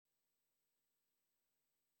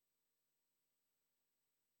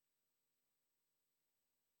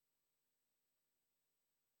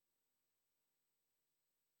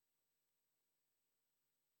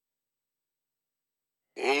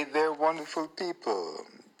Hey there, wonderful people.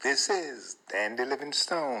 This is Dandy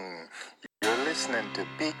Livingstone. You're listening to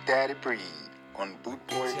Big Daddy Breed on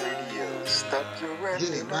Bootboy Radio. Stop your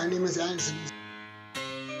rambling. Yeah, my name is Anderson.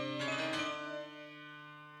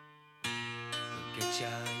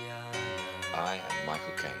 I am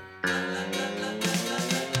Michael Caine.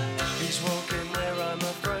 He's walking where I'm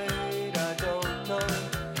afraid I don't know.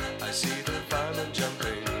 I see the firemen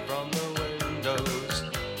jumping from the windows.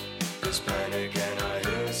 There's panic and I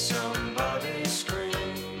hear somebody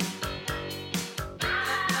scream.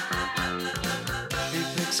 He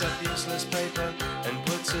picks up useless paper and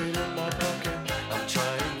puts it in my pocket. I'm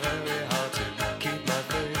trying very hard to keep my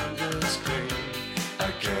fingers clean.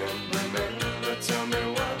 I can't remember, tell me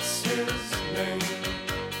what's his name.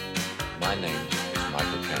 My name is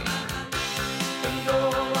Michael Caine. And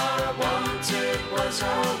all I wanted was a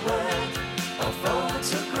word, a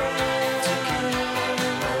photograph to keep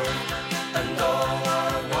alive. And all I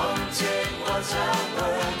wanted was a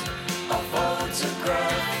word, a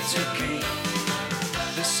photograph to keep.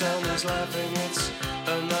 The sun is laughing, it's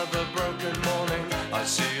another broken morning. I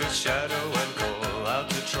see a shadow and call out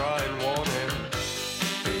to try and warn him.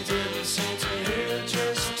 He didn't seem to hear,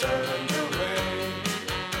 just turned away.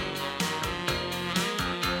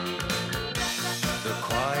 The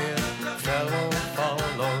quiet fellow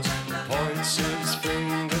follows, points his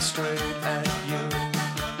finger straight at you.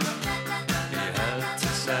 He had to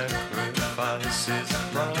sacrifice his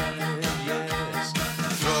pride, yes,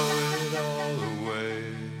 throw it all away.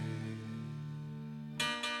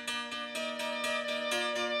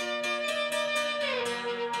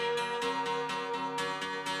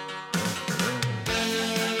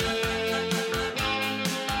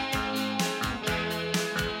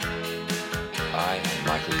 I am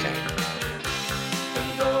Michael Caine.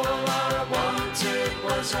 And all I wanted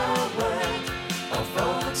was a word, a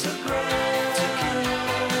photograph to keep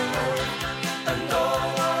alive. And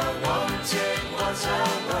all I wanted was a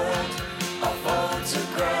word, a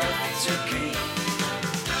photograph to keep.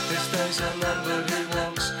 His days are numbered, he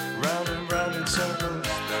walks round and round in circles.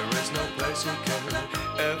 There is no place he can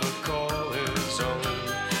ever call his own.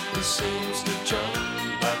 He seems to jump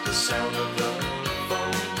at the sound of the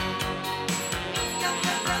phone.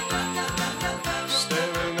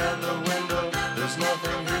 Staring out the window, there's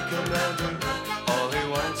nothing he can now do. All he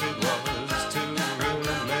wanted was to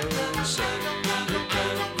remain sane. He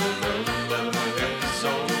can't remember his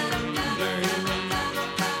own name.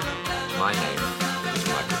 My name is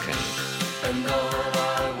Michael Caine. And all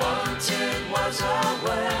I wanted was a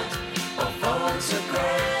word, a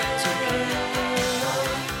photograph to keep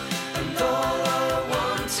alive. And all I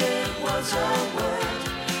wanted was a word,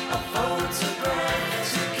 a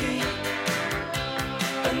photograph to keep.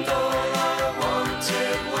 And all I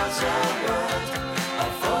wanted was a word, a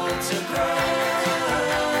photograph.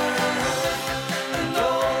 And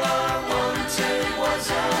all I wanted was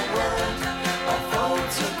a word, a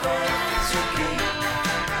photograph to keep.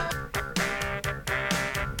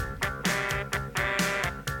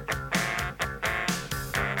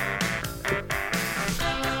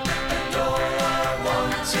 And all I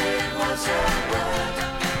wanted was a word,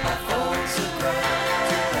 a photograph.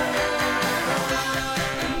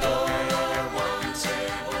 And all I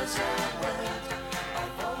wanted was a word, a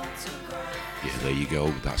photograph. Yeah, there you go.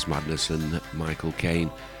 That's Madness and Michael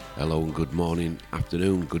Caine. Hello and good morning,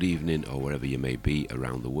 afternoon, good evening, or wherever you may be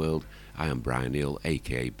around the world. I am Brian Hill,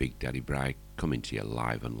 aka Big Daddy Bri, coming to you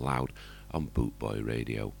live and loud on Bootboy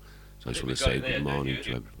Radio. So I just want to say good morning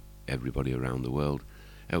to everybody around the world.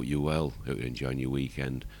 Hope you're well, hope you're enjoying your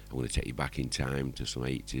weekend. I'm going to take you back in time to some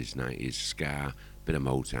 80s, 90s ska, bit of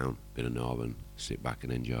Motown, bit of Northern. Sit back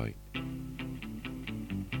and enjoy.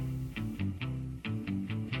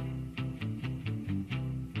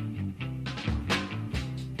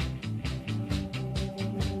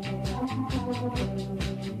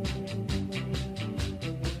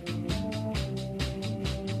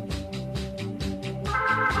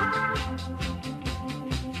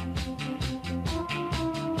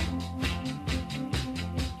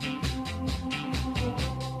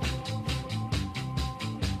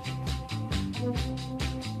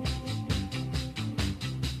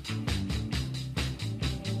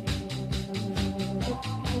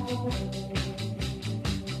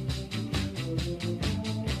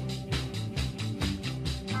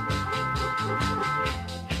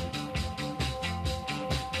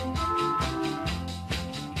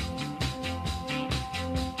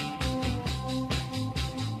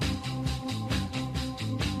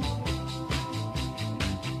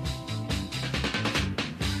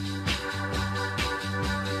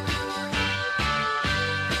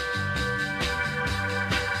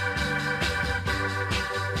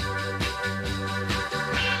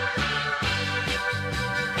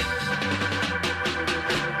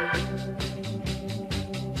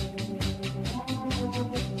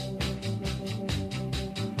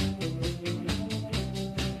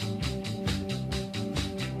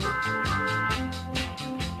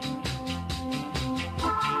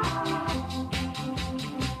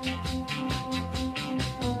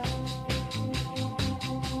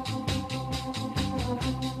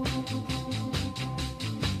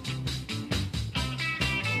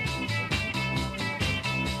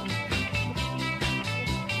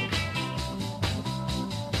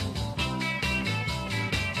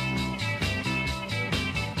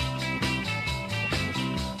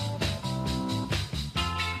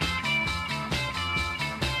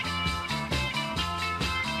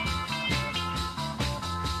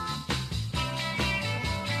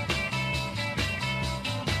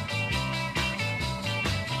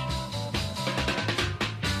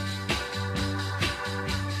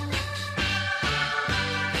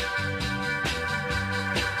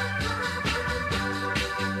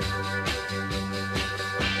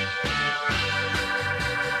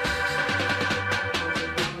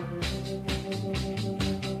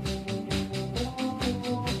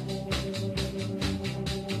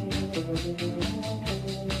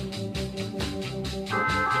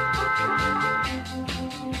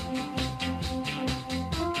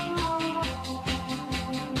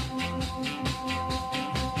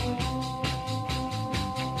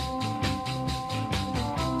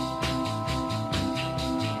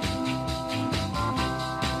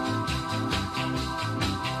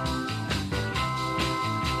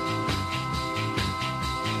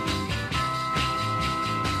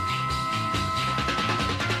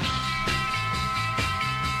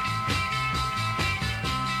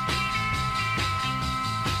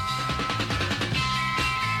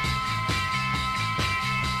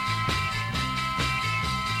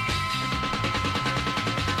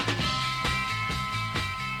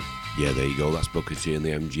 Yeah, there you go. That's Booker T and the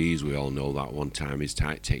MGs. We all know that One Time Is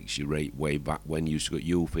Tight takes you right way back when you used to got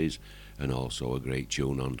Euphies, and also a great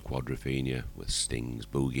tune on Quadrophenia with Sting's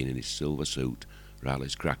boogieing in his silver suit. Right,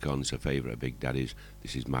 let's crack on. It's a favourite of Big Daddy's.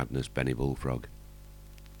 This is Madness, Benny Bullfrog.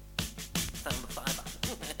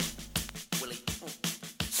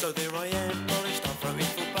 So there I am, polished up, running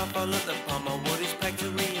for Buffalo at the palm. What is packed to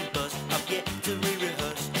reimburse? I've yet to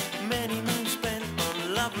re-rehearse. Many moons spent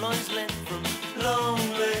on love lines lent from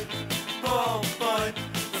lonely Popeye,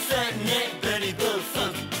 fat neck Betty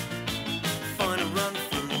Bullfrog. Fine a run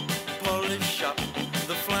through, polish up.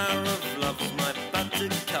 The flower of love's my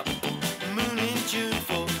buttercup. Moon in June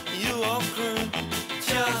for you all crew,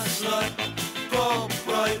 just like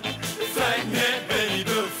Popeye, fat neck Betty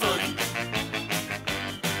Bullfrog.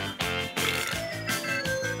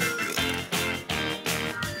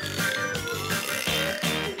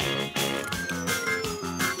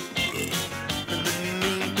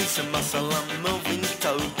 A muscle, I'm moving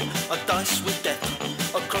toe. I dice with death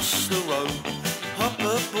across the road. Hop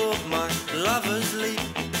aboard my lover's leap.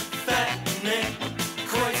 Fat neck,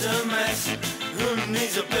 quite a mess. Who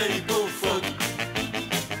needs a Betty Bullfrog?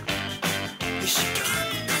 Here she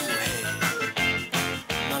comes, cool hair.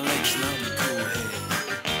 My legs numb, cool hair.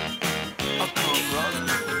 I can't run,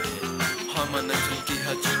 cool hair. Hi, my name's Ricky,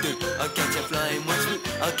 how'd you do? I catch a flying once through.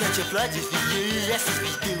 I'll catch a fly just for you. That's as we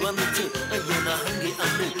do, I'm the two. And you're not hungry,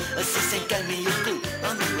 I'm new. A sis ain't got me a clue.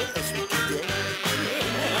 I know what else we can do.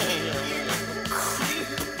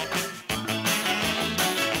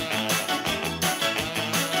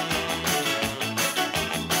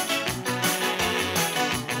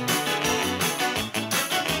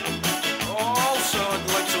 Also, I'd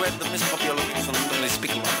like to add that Miss Poppy are looking for London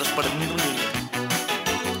speaking of us, but a million.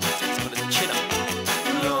 So let's chin up.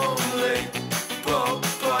 Lonely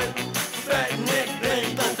Popeye, fat neck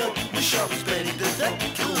Benny Bullfrog. The sharpest Benny Bullfrog,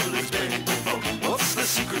 coolest Benny Bullfrog. What's the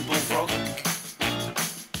secret, Bullfrog?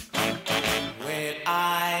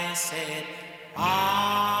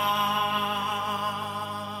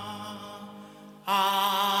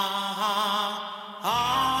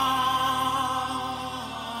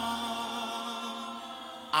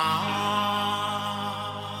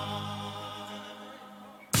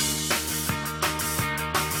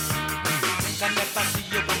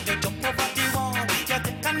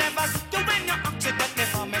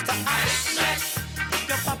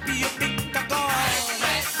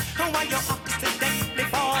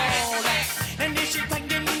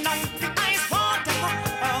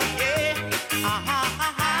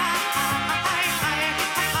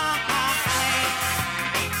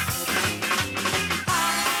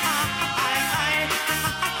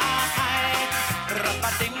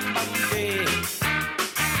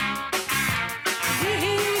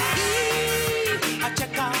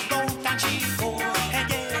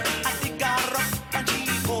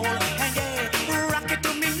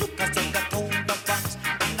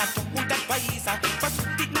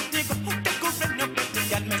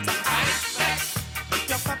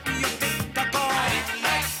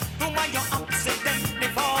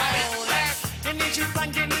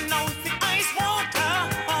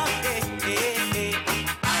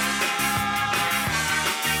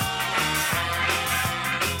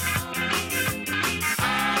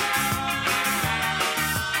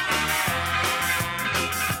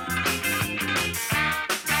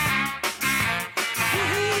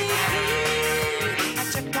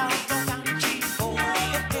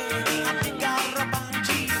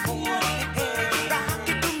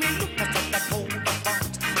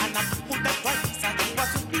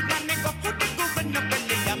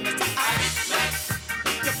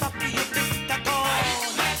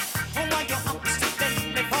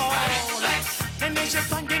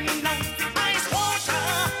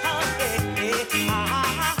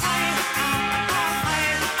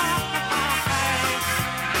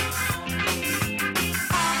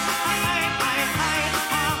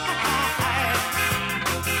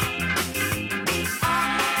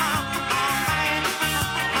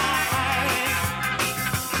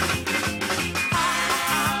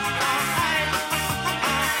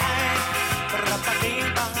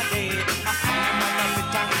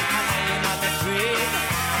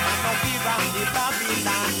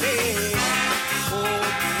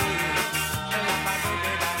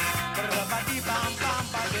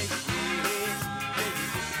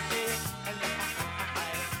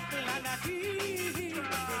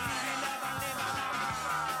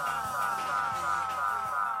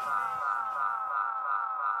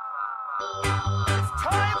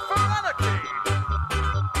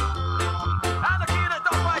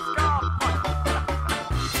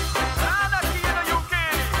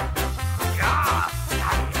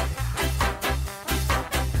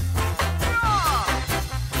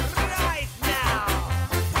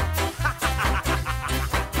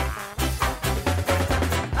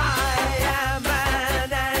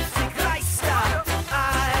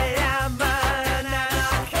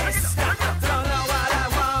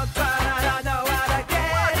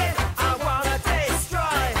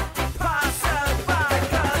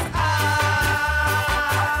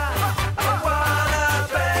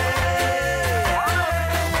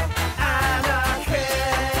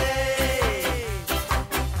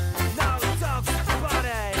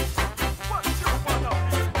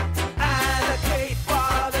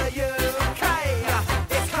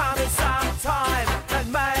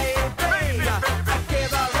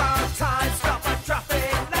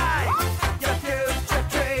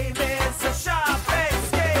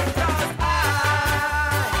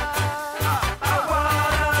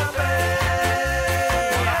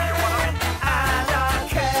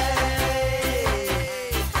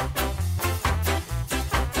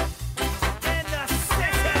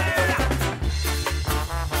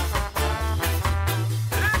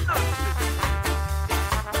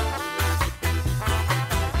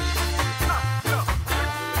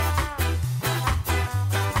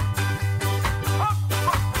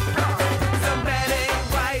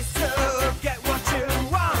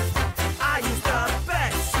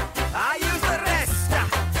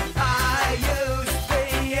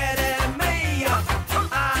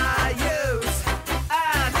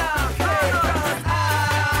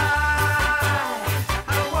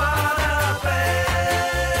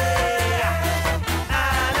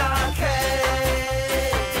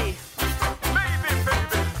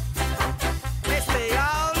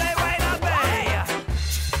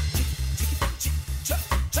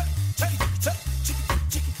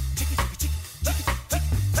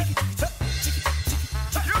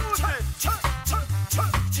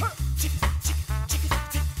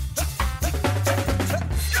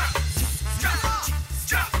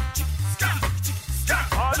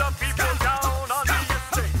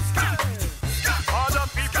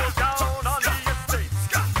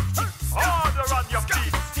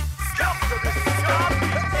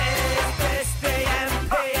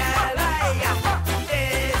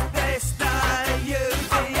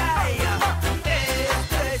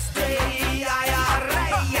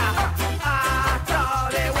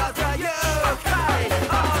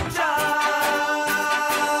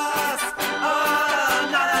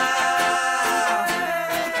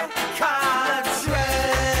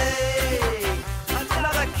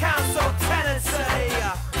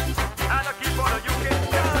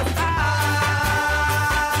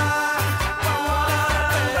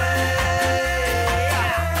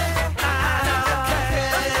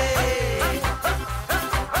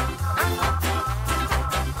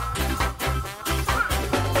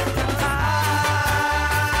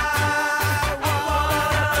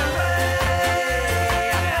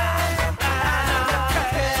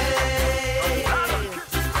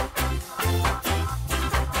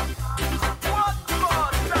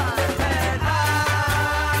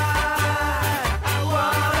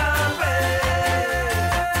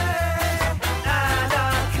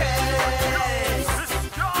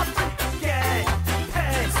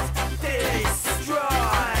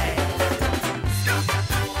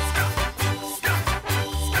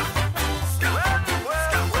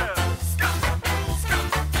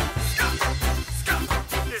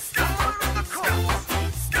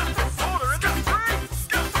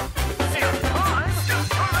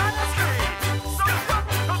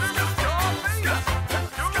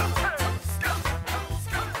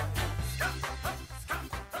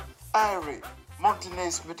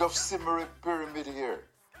 basement of Simmery Pyramid here,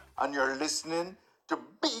 and you're listening to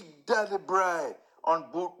Big Daddy Bry on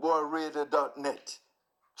bootboyradio.net.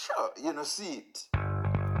 Sure, you know, see it. I've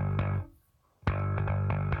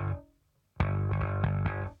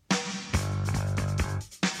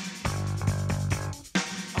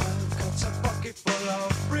got a pocket full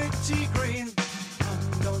of pretty green.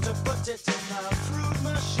 I'm going to put it in a fruit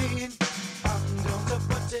machine. I'm going to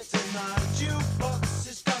put it in a jukebox.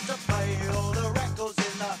 It's going to play all the records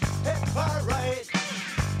in the hit parade.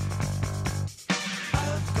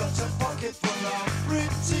 I've got a pocket full of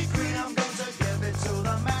pretty green. I'm going to give it to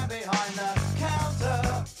the man behind the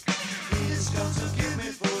counter. He's going to give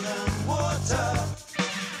me food and water.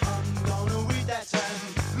 I'm gonna read that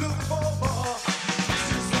and look for more. This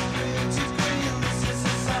is the pretty green. This is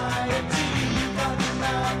society. You got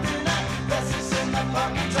nothing unless it's in the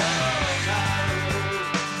pocket now.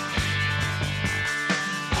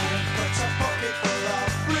 I've got a pocket full of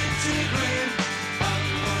pretty green. I'm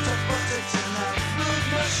going to put it in a fruit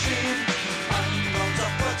machine. I'm going to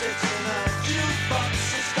put it in a jukebox.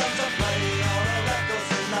 It's going to play all the records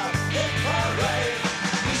in the hit parade.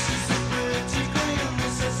 This is the pretty green.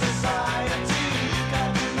 This is society. You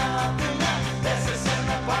got nothing unless it's in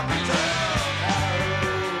the pocket now.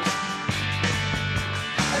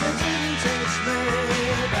 And it didn't teach me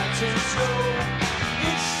that in school.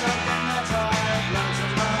 It's something that I've learned to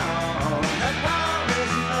know. That power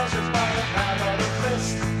is measured by the power of the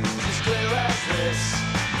fist. It's as clear as this.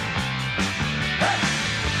 Hey!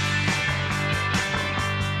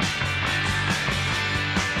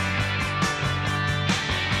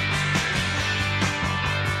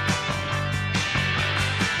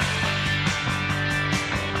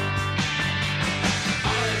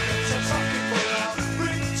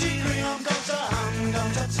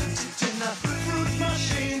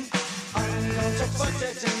 Put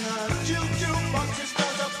it in a jukebox, it's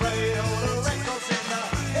gonna play all the records in the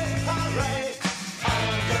hit parade.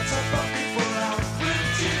 I've got a pocket full of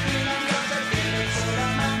pretty green. I'm gonna give it to the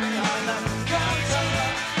man behind the counter.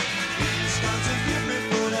 He's going to give me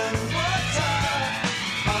food and water.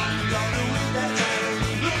 I'm gonna win that and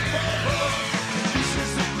look for more. This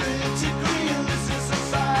is the pretty green. This is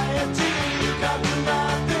society. You got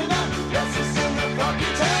nothing unless it's in the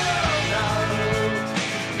pocket now.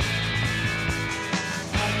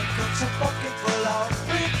 It's a pocket full of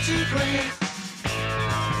pretty green.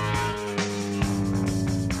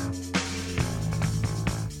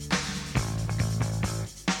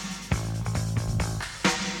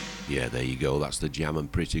 Yeah, there you go. That's the Jam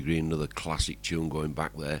and Pretty Green, another classic tune going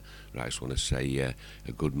back there. Right, I just want to say a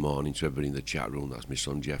good morning to everybody in the chat room. That's my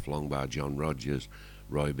son Jeff Longbar, John Rogers,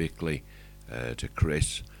 Roy Bickley, to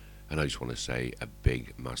Chris. And I just want to say a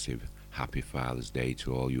big, massive happy Father's Day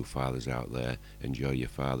to all you fathers out there. Enjoy your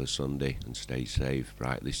Father's Sunday and stay safe.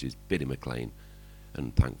 Right, this is Biddy McLean.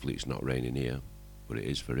 And thankfully it's not raining here, but it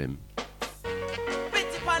is for him.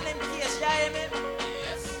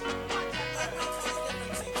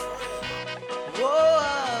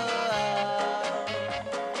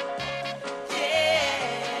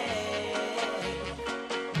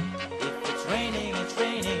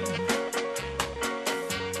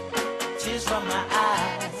 From my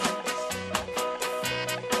eyes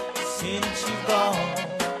since you've gone,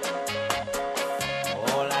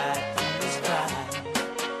 all I do is cry.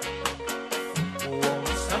 Won't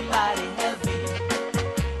somebody help me?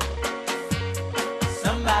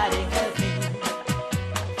 Somebody help me.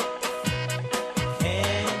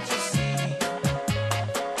 Can't you see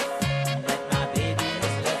that my baby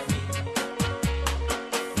has left me?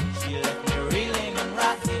 She left me reeling and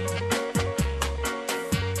rocking,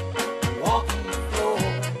 walking the floor.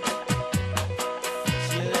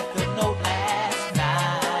 She left a note last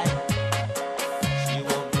night. She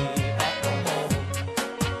won't be back no more.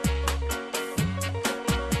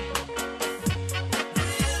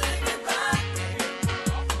 Reeling and rocking,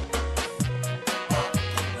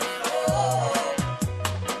 walking the floor.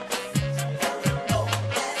 She left a note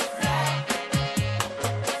last night.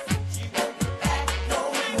 She won't be back no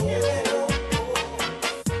more.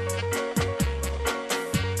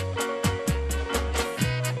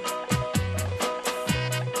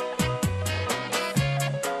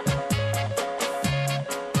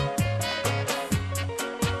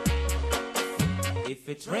 If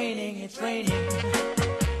it's raining, it's raining.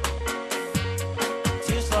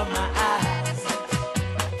 Tears from my eyes.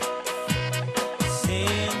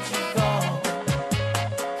 Since you've gone,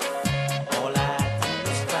 all I do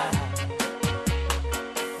is cry.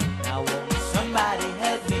 Now won't somebody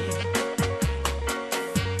help me?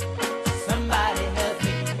 Somebody help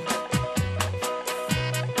me.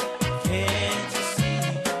 Can't you see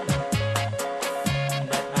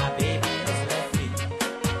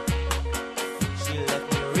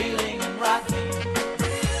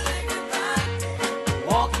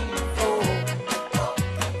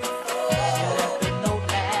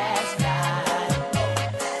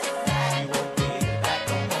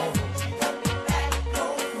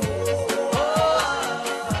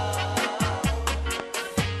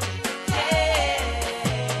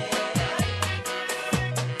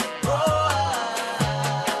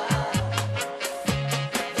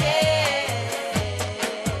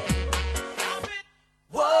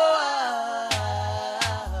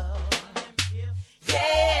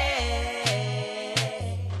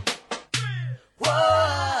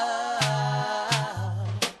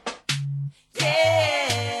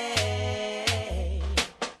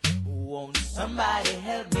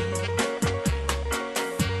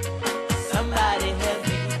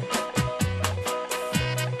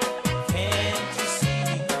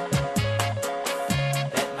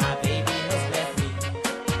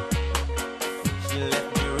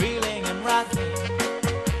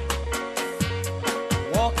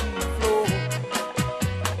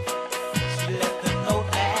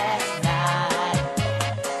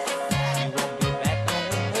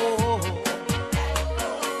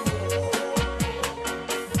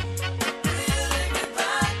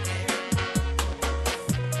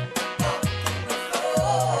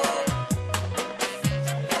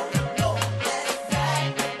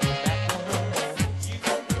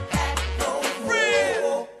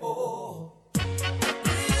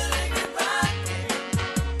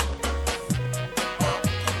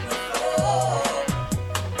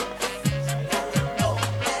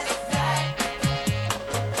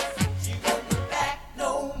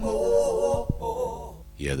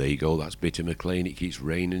Yeah, there you go. That's Bitty McLean. It keeps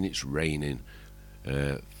raining. It's raining.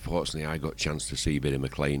 Fortunately, I got a chance to see Bitty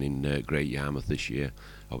McLean in Great Yarmouth this year.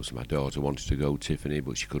 Obviously, my daughter wanted to go, Tiffany,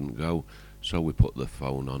 but she couldn't go. So we put the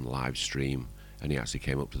phone on live stream, and he actually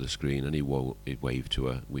came up to the screen and he waved to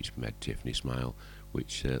her, which made Tiffany smile.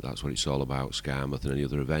 Which that's what it's all about, Skarmouth and any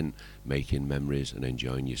other event, making memories and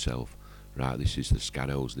enjoying yourself. Right, this is the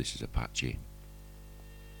Scados, this is Apache.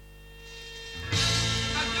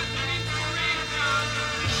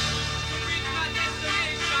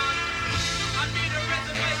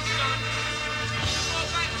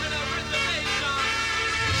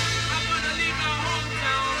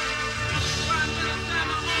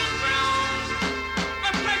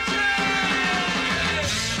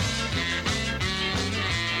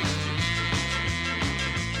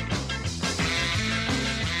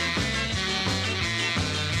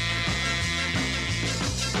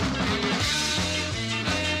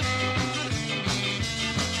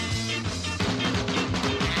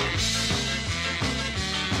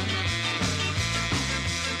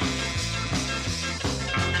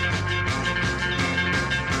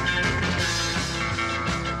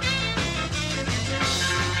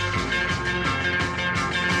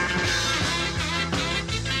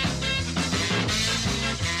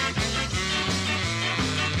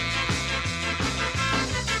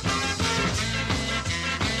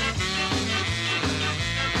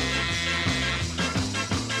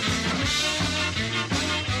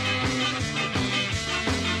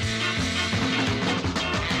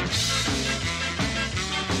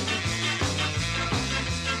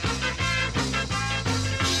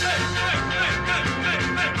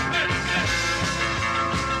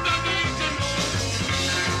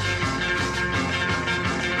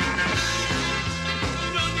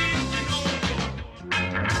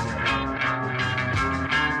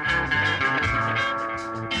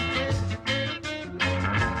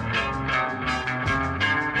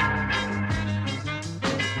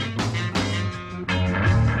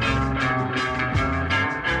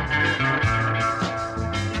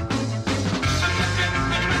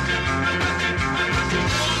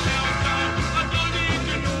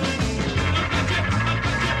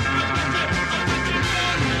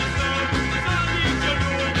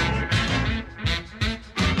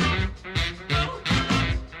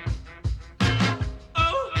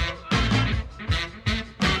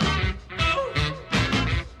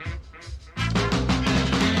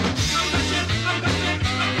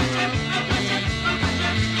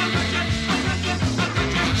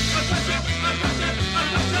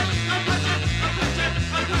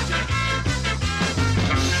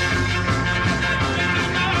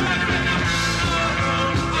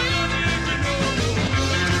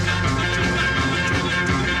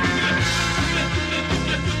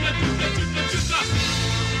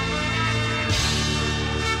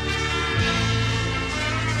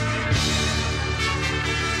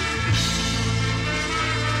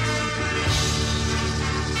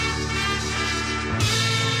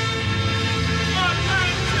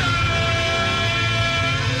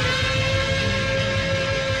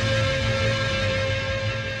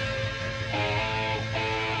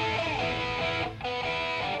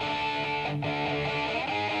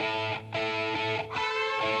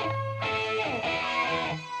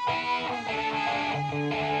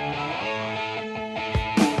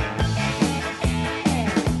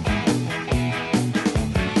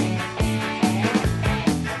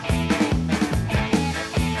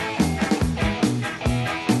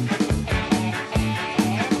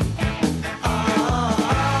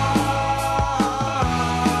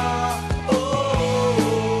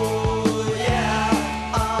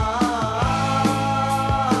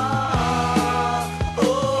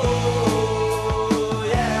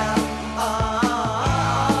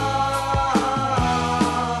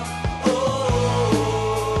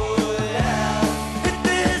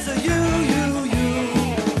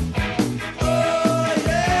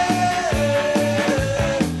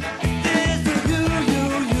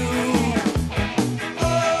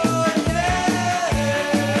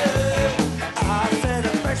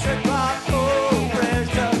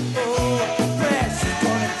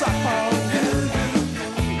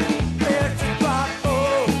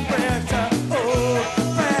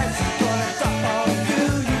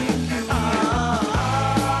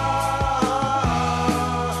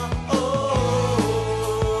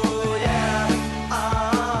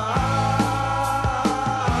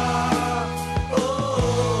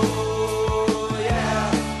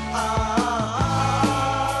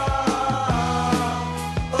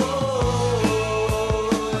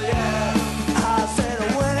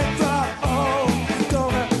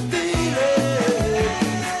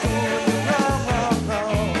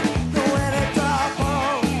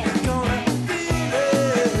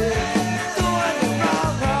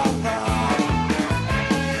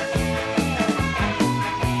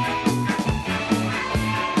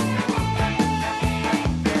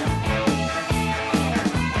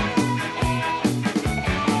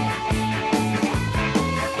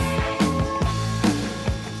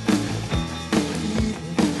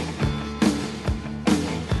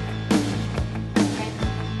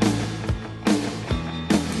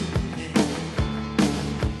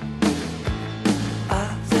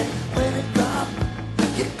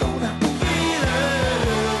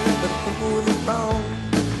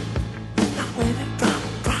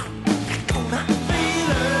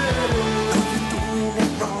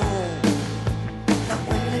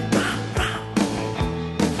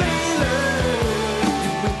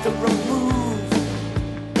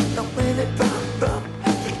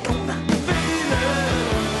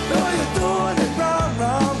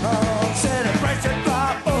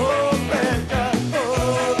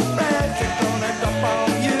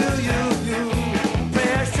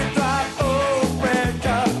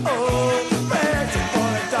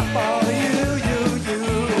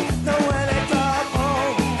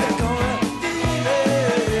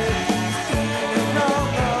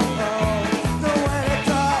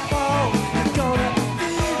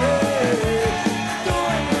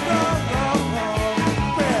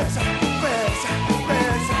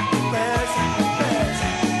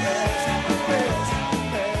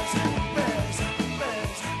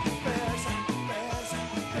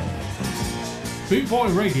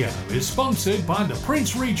 Bootboy Radio is sponsored by the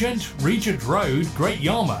Prince Regent, Regent Road, Great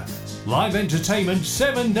Yarmouth. Live entertainment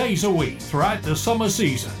 7 days a week throughout the summer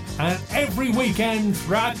season and every weekend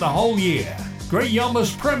throughout the whole year. Great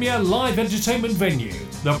Yarmouth's premier live entertainment venue,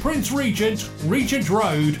 the Prince Regent, Regent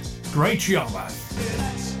Road, Great Yarmouth.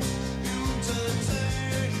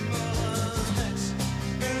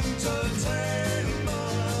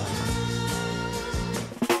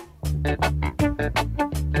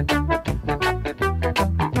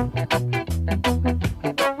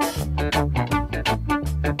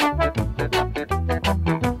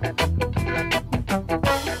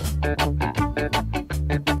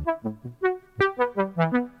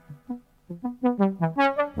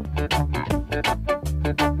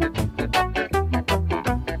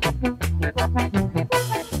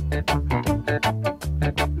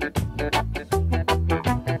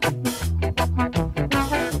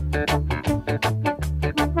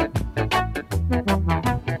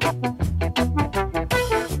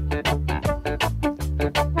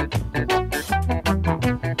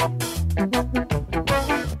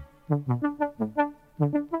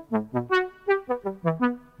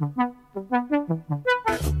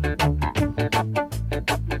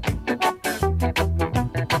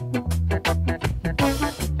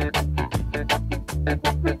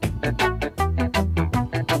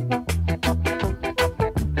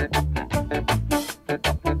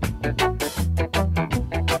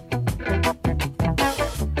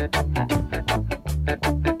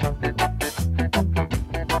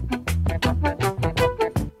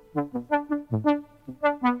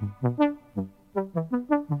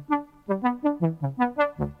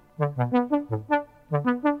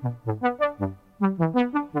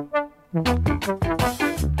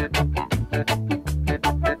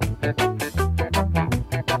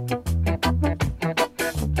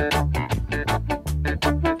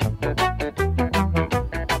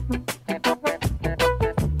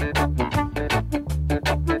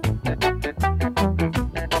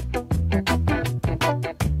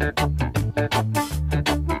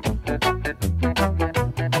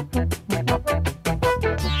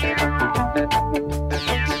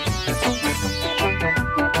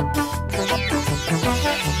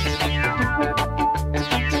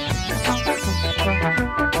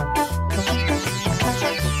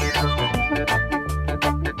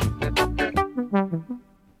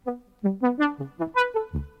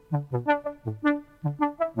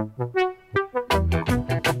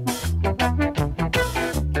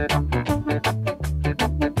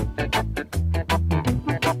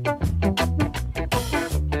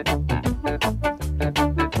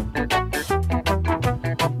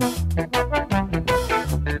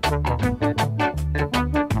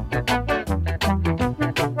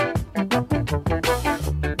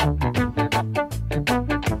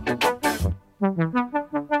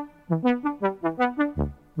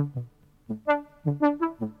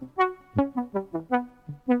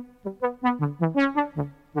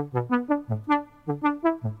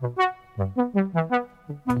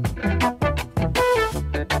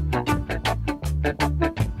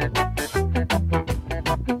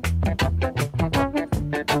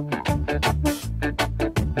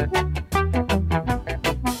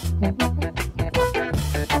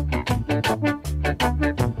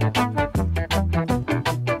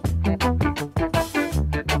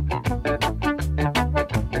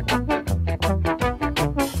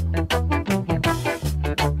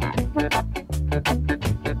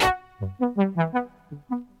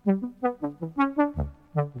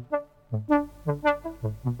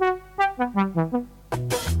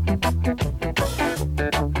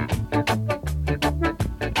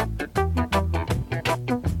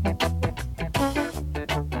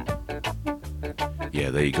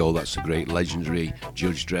 There you go, that's a great legendary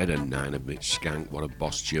Judge Dredd and Nine of Mitch Skank. What a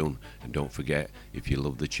boss tune. And don't forget, if you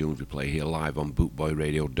love the tunes we play here live on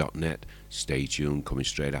bootboyradio.net, stay tuned. Coming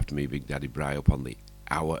straight after me, Big Daddy Bry, up on the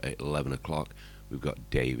hour at 11 o'clock. We've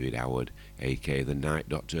got David Howard, aka the Night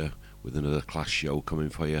Doctor, with another class show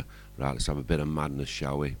coming for you. Right, let's have a bit of madness,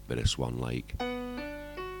 shall we? Bit of Swan Lake.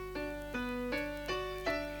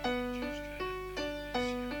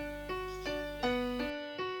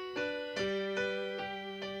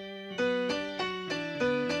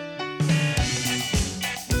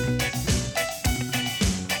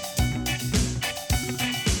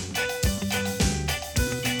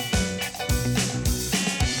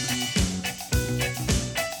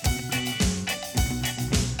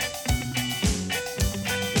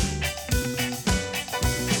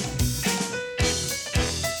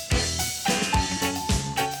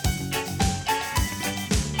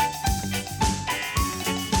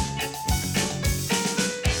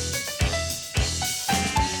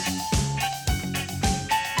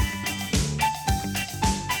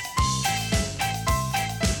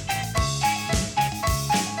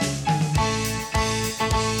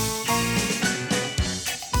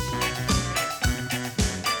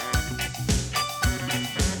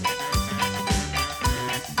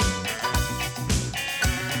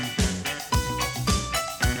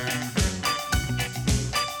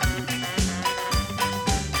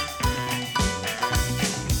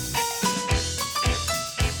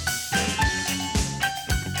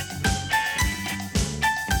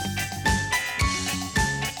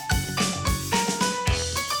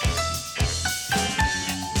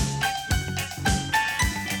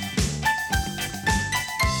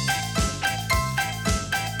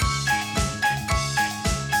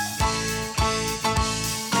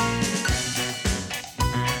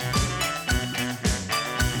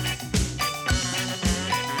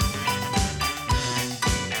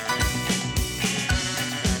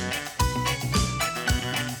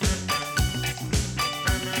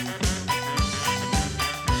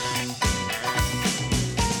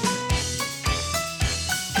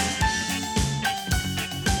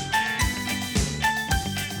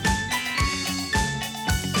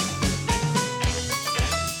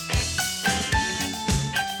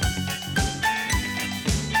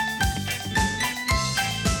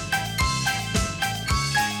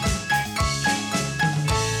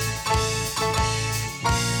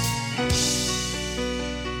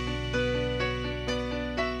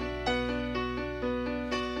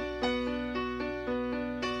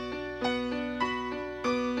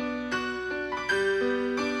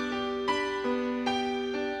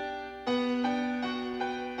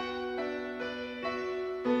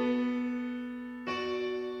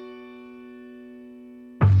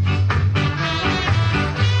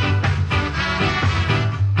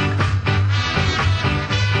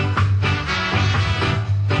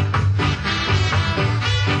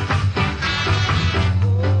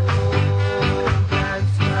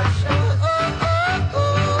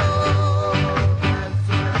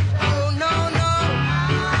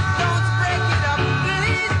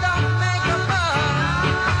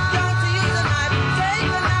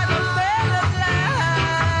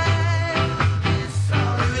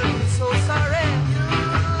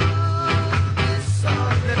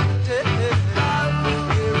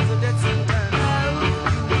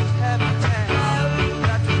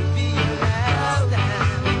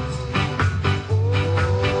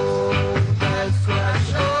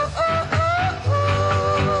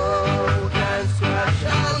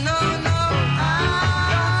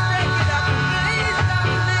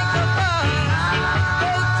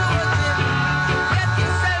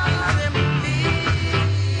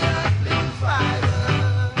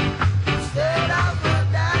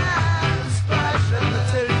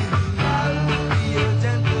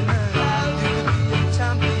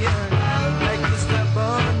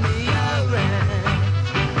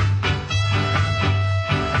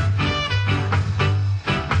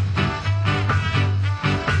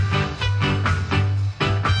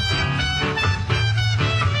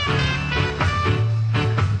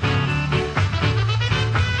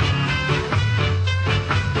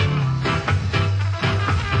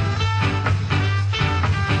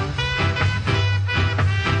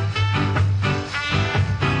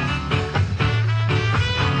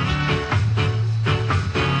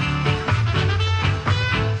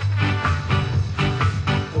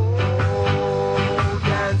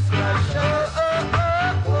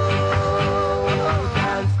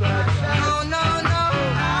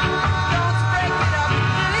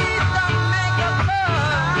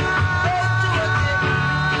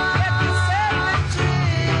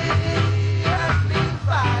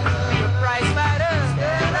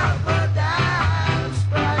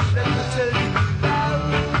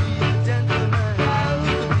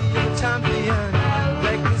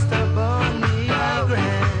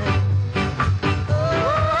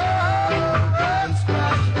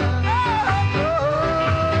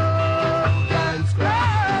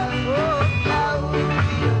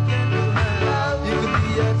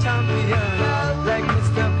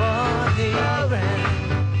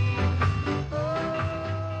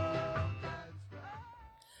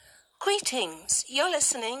 You're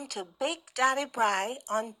listening to Big Daddy Bry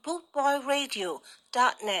on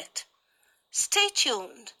bootboyradio.net. Stay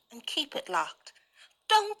tuned and keep it locked.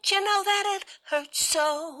 Don't you know that it hurts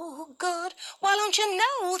so good? Why don't you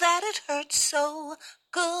know that it hurts so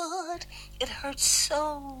good? It hurts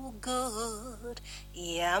so good.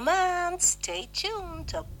 Yeah, man, stay tuned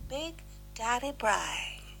to Big Daddy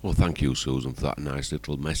Bry. Well, thank you, Susan, for that nice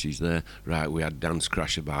little message there. Right, we had Dance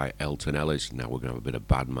Crasher by Elton Ellis. Now we're going to have a bit of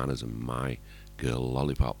Bad Manners and My Girl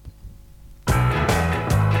Lollipop.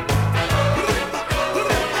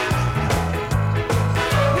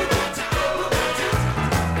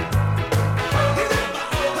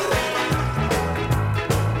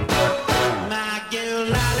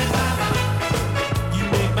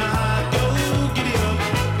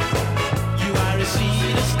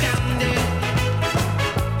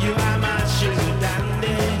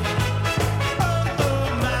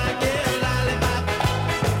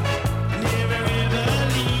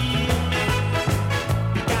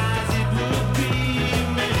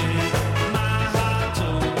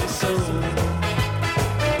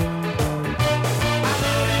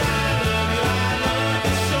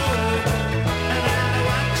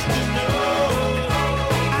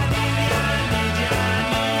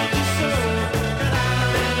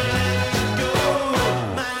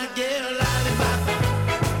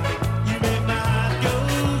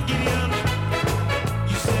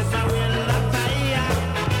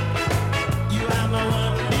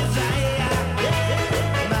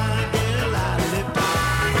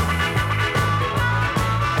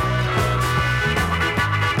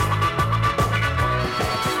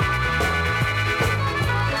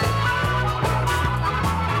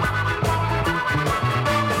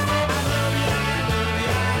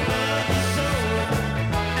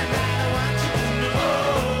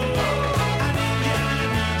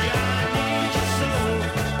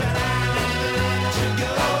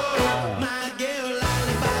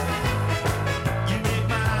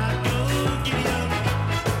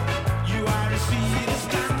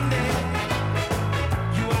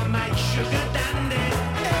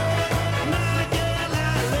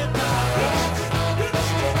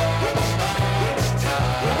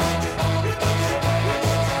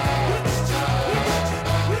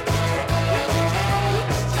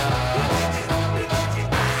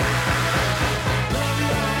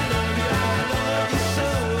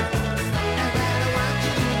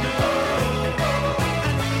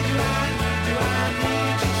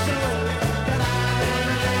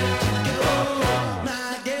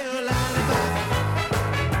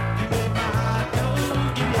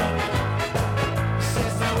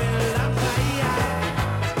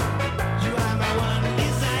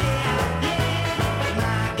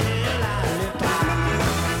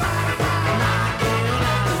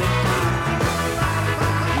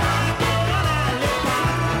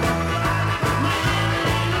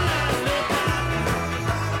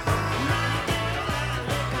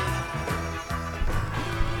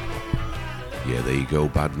 There you go,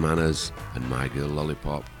 Bad Manners and My Girl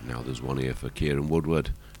Lollipop. Now there's one here for Kieran Woodward,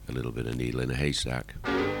 a little bit of Needle in a Haystack.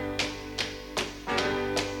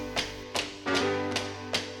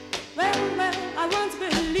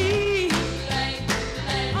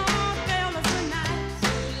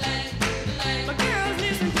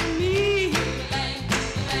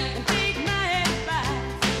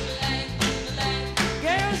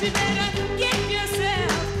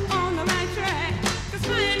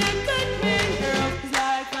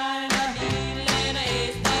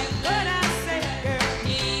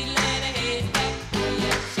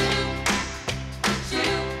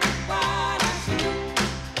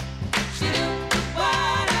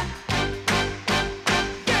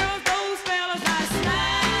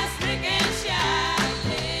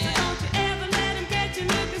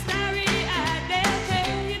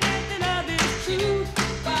 True.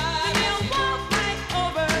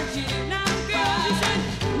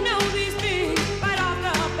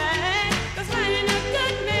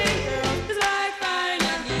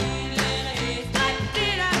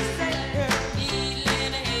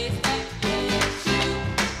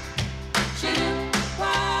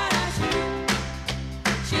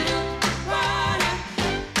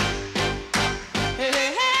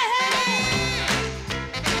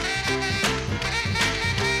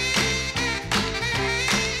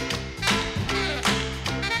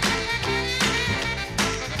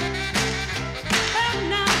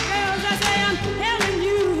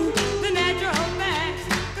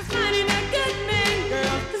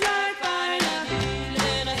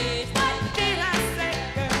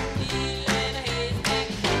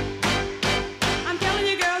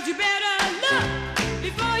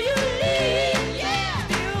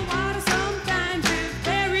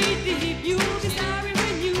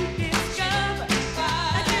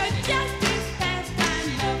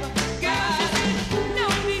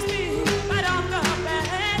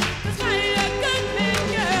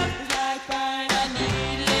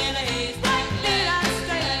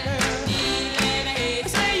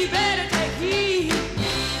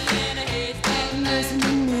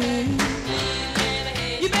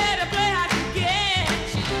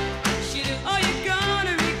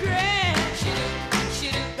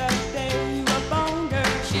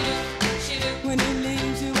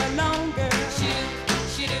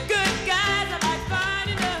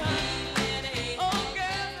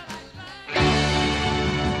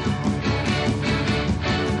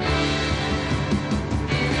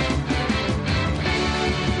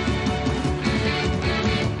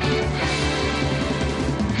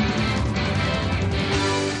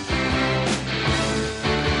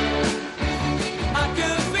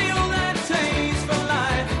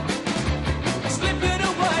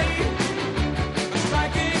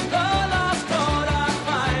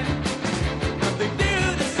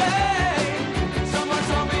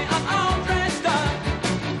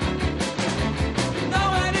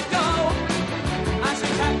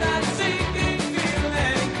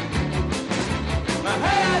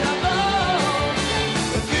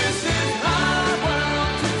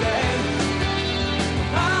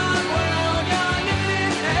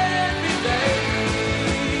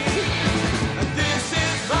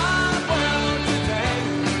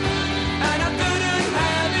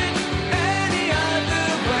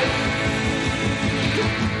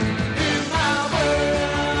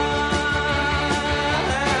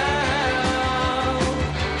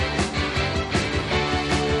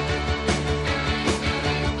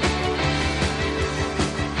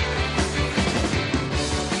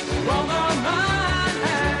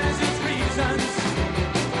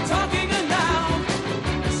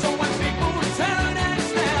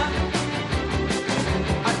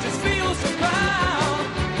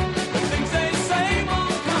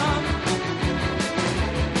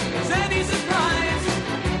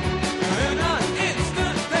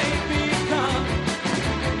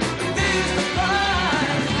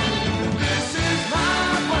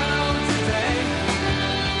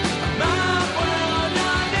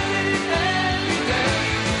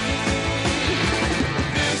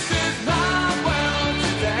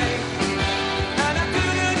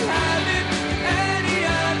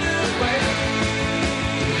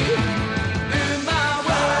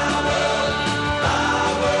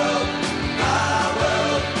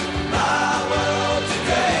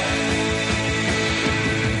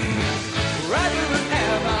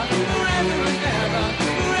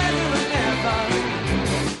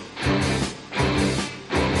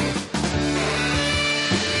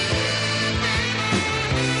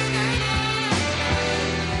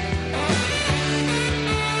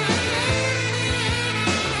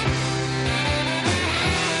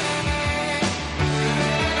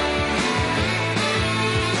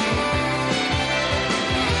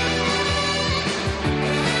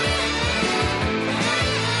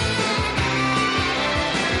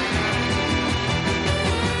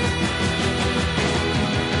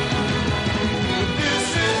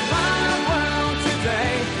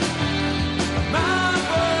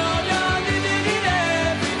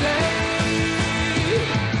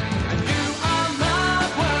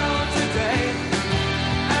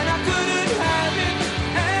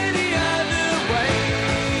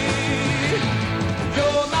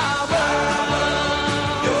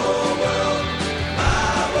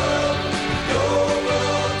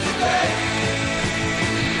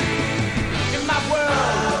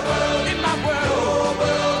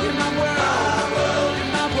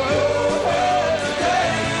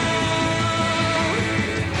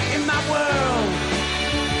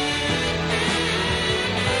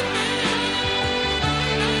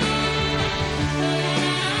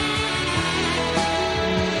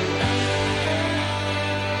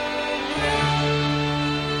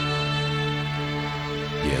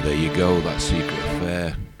 There you go, that's Secret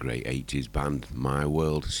Affair, great 80s band, My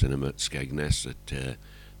World, Cinema at Skegness at the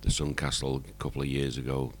Suncastle a couple of years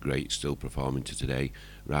ago, great, still performing to today.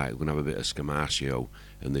 Right, we're going to have a bit of Scamarcio,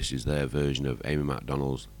 and this is their version of Amy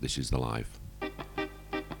MacDonald's This Is the Life.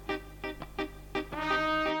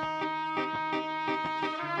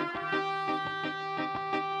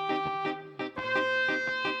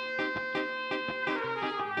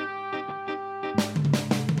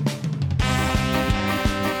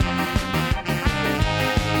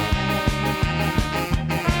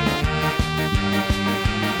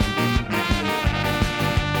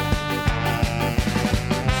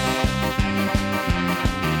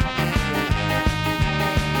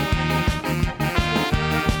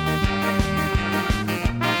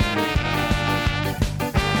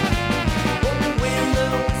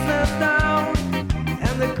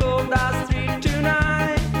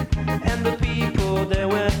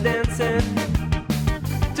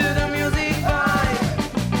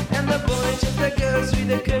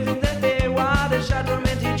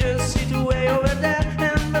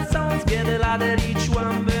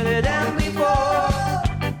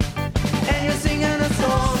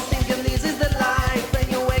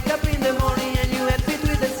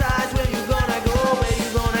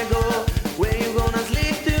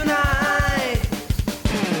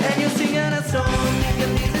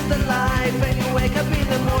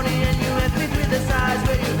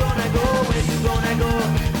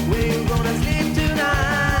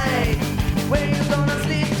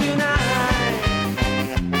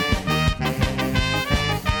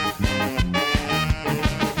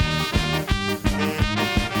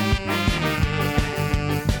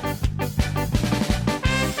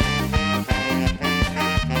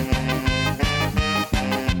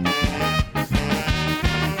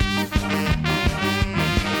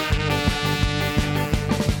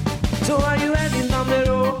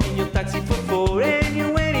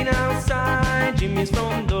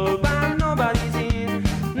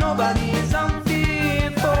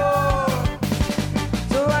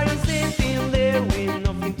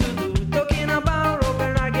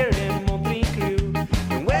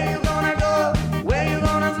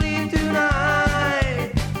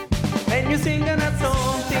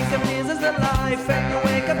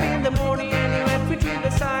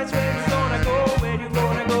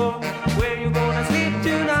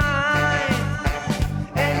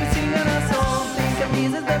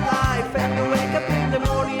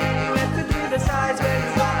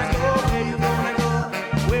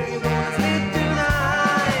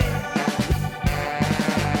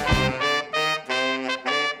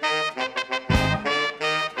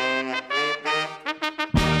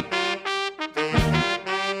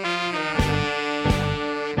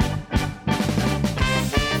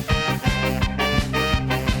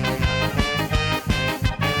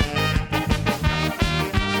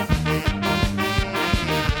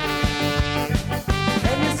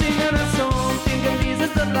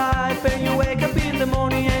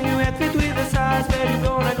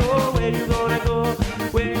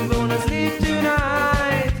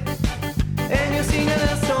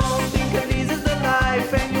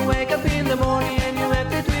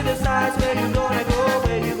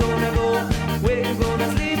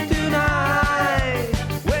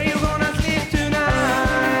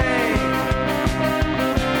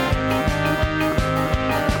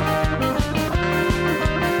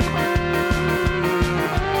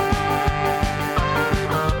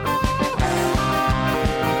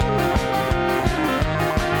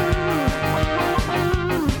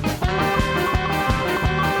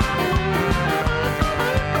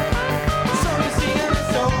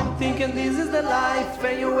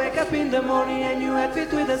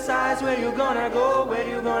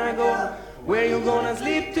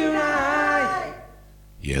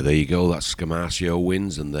 Yeah, there you go, that's Scamarcio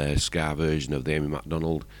wins and their ska version of the Amy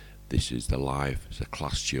MacDonald This Is the Life. It's a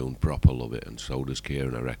class tune, proper love it, and so does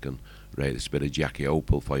Kieran, I reckon. Right, this bit of Jackie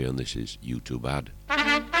Opal for you, and this is You Too Bad.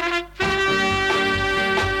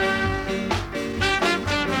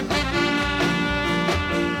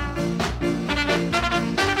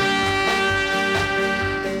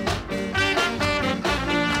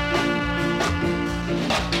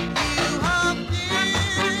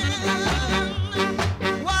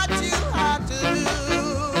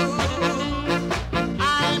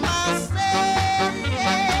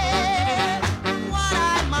 What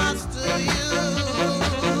I must do you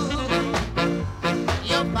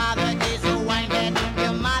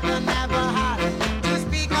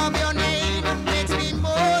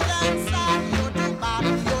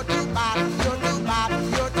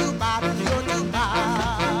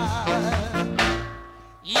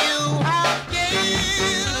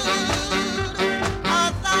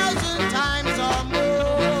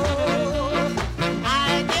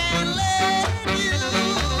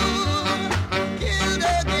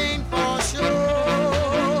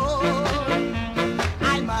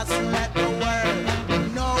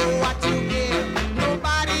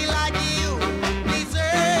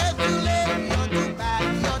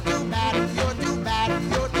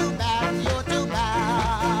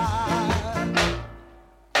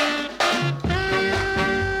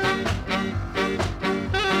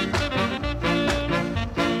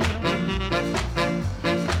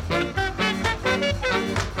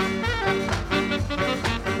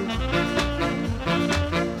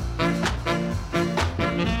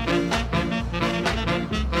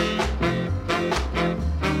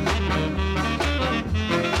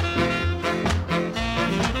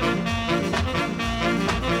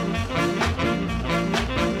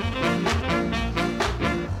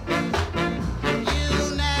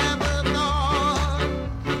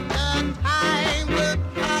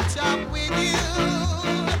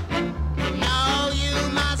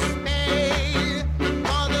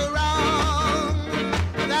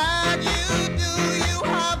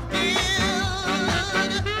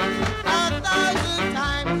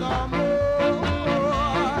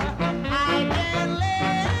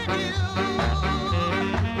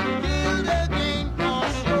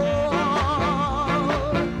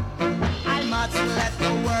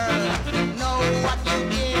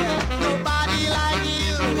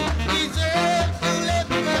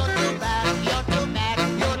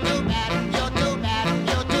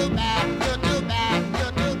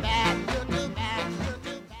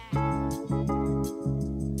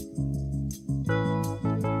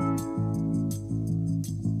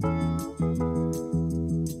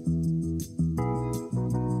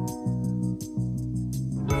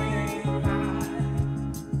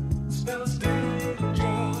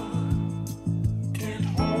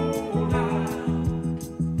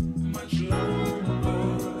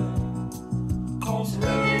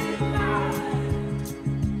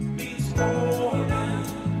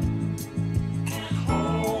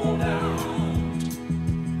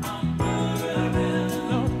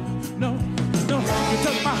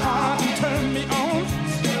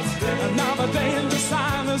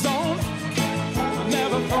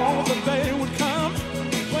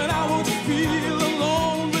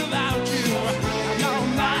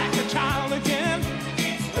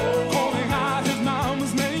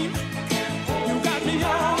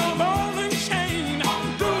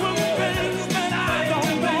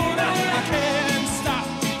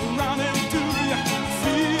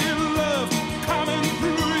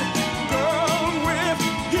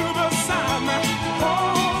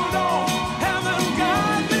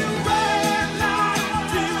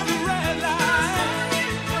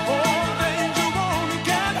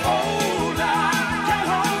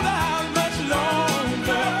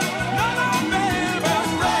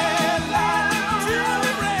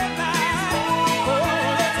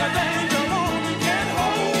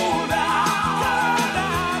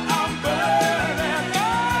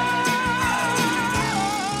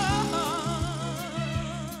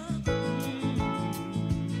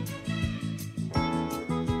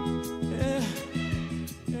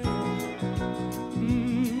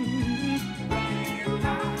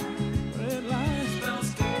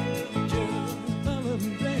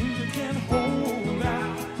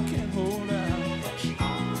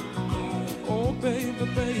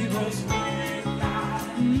baby.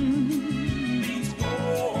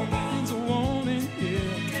 Needs a warning, yeah.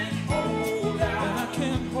 Can't hold out. And I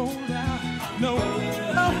can't hold out. No,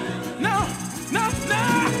 no, no, no, no.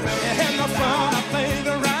 I had no fun, I played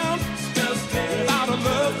around. Without a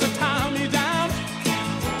love to tie me down.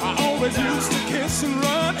 I always used to kiss and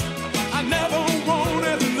run. I never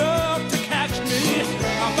wanted love to catch me.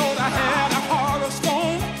 I thought I had a heart of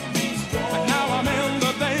stone, but now I'm in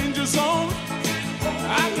the danger zone.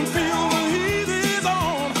 I can feel the heat is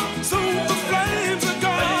on. Soon the flames are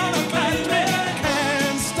gonna catch me.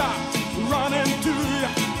 Can't stop running to you.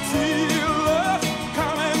 Feel love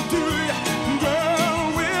coming to you. Girl,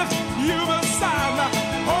 with you beside me.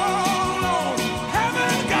 Hold on,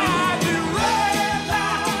 haven't got the red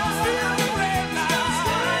light. Feel the red light.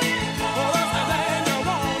 Oh, that's the danger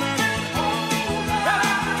warning. And I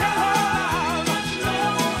can't hold out. No,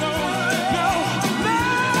 no, no.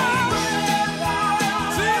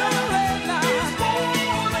 Feel the red light.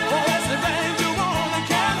 Oh, that's the danger warning.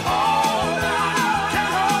 Can't hold out.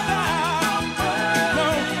 Can't hold out. No,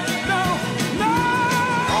 no, no.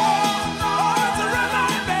 Oh, it's a red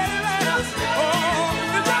light, baby. Oh,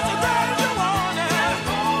 it's just a danger warning.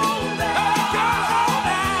 I can't hold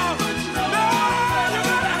out. No, you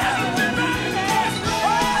gotta help me, baby.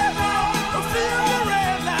 Oh, feel the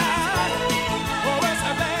red light. Oh, it's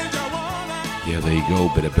a danger warning. Yeah, there you go,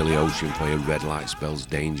 bit of Billy Ocean for you. Red light spells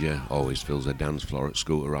danger, always fills a dance floor at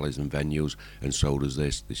scooter rallies and venues, and so does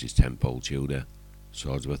this. This is Ten-Pole Tudor,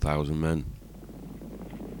 Swords of a Thousand Men.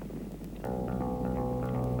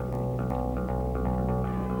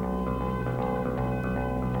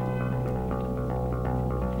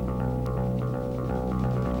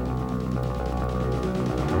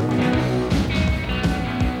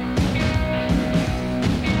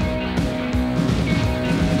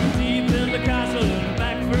 Deep in the castle and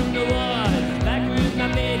back from the wars, back with my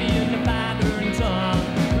lady and the father and son.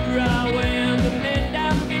 Hurrah, when the men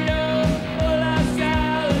down below, all I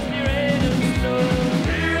saw was the rain and snow.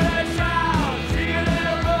 Hear that shout, hear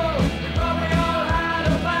that roar, they probably all had a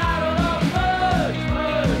battle of much,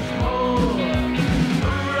 much more.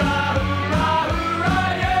 Hurrah, hurrah,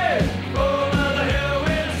 hurrah, yeah, over the hill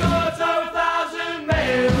with swords of a thousand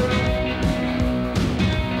men.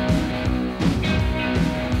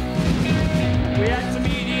 We had to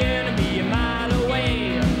meet the enemy a mile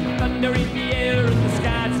away. Thunder in the air and the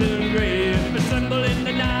sky turned grey. Assemble in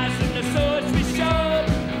the night and the swords we showed.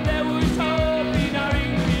 There was hope in our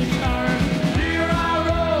English heart. Hear our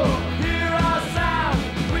roar, hear our sound.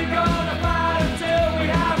 We're gonna fight until we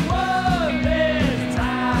have won this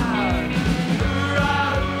town. Hurrah,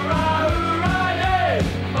 hurrah, hurrah, yeah.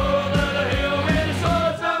 Over the hill with the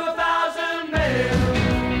swords of a thousand men.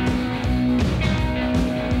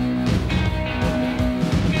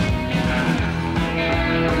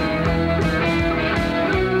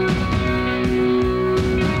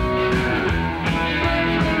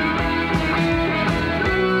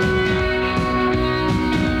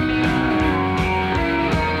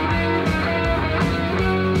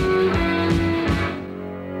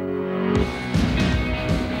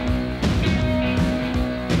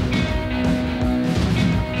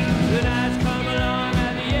 The nights come along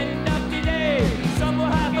at the end of the day. Some will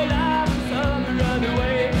have a laugh, some will run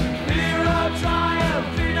away. Hear our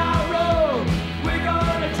triumph in our roar. We're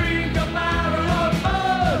gonna drink a barrel of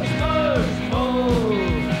much, much more.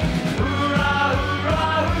 Hurrah,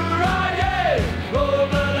 hurrah, hurrah, yeah!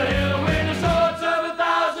 Over the hill with the swords of a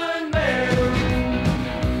thousand men.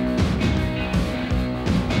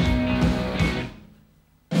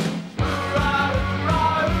 Hurrah,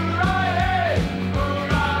 hurrah, hurrah, yeah!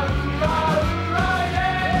 Hurrah, hurrah, hurrah,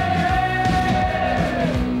 yeah!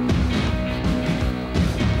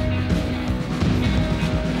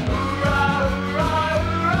 Hurrah, hurrah,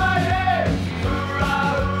 hurrah, yeah! Hurrah,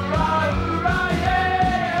 hurrah, hurrah, yeah!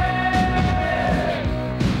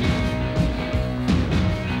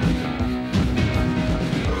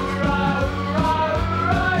 Hurrah, hurrah,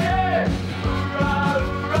 hurrah, yeah! Hurrah,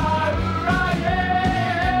 hurrah, hurrah, yeah!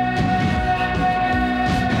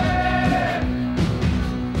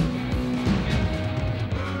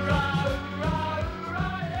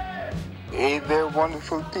 Hey there,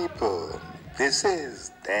 wonderful people. This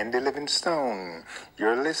is Dandy Livingstone.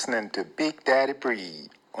 You're listening to Big Daddy Breed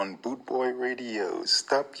on Boot Boy Radio.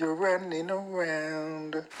 Stop your running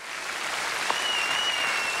around.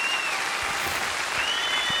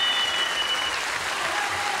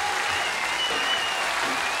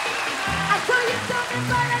 I saw you coming,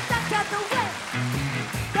 but I ducked out the way.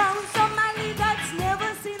 Down somebody that's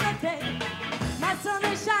never seen a day. My sun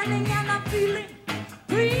is shining and I'm feeling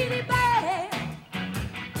pretty bad.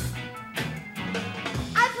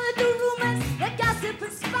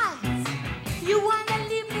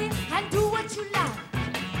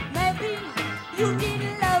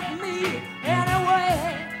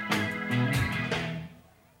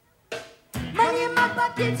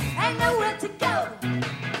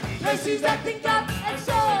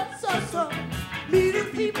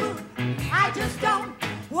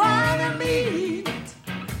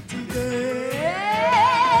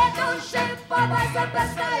 the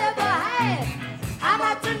best I ever had. I'm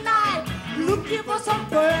out tonight looking for some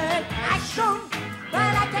bird action,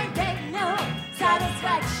 but I can't get no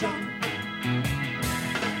satisfaction.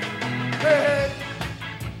 Hey,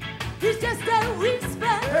 He's just a whisper.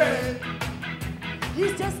 hey,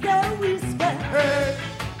 He's just a whisper. hey,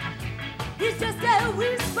 He's just a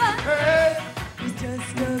whisper. hey. It's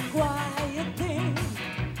just a quiet thing,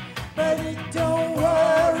 but it don't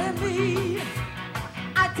worry me.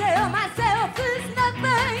 I tell myself it's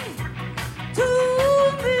nothing to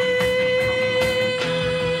me.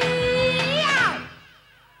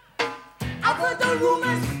 I've heard the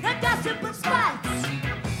rumors, the gossip and spites.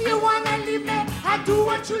 You wanna leave me, I do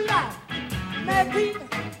what you like. Maybe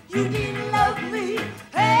you didn't love me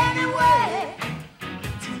anyway.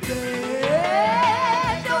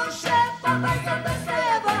 Today, don't share Papa's the best I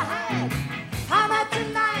ever had. I'm out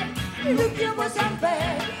tonight looking for some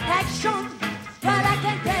bad action, but I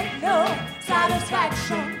can't get no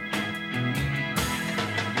satisfaction.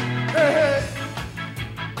 Hey,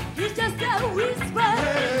 He's just a whisper.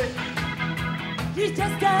 hey, He's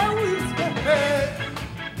just a whisper. hey,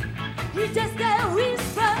 He's just a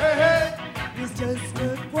whisper. hey. It's just a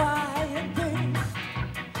quiet thing,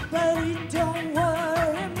 but it don't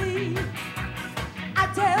worry me. I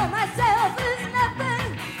tell myself it's nothing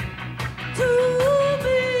to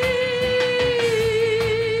me.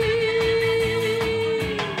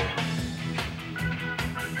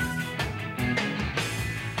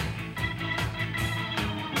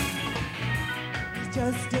 It's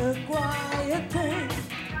just a quiet thing,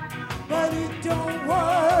 but it don't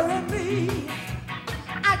worry me.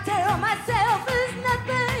 I tell myself it's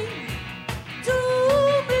nothing to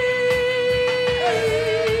me.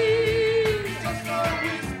 Just a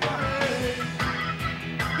whisper, hey,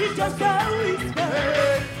 He's just a whisper.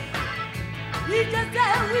 hey, He's just a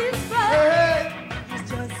whisper. hey. It's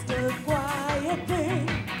just a quiet thing,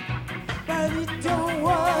 but it don't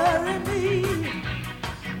worry me.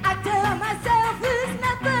 I tell myself it's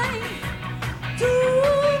nothing to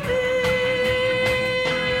me.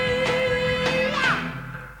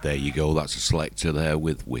 There you go, that's a selector there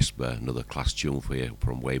with Whisper, another class tune for you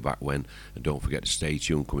from way back when. And don't forget to stay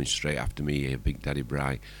tuned, coming straight after me here, Big Daddy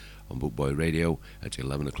Bry on Bootboy Radio. At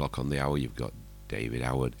 11 o'clock on the hour, you've got David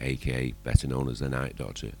Howard, aka better known as the Night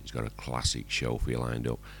Doctor. He's got a classic show for you lined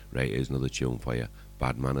up. Right, here's another tune for you,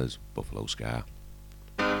 Bad Manners, Buffalo Scar.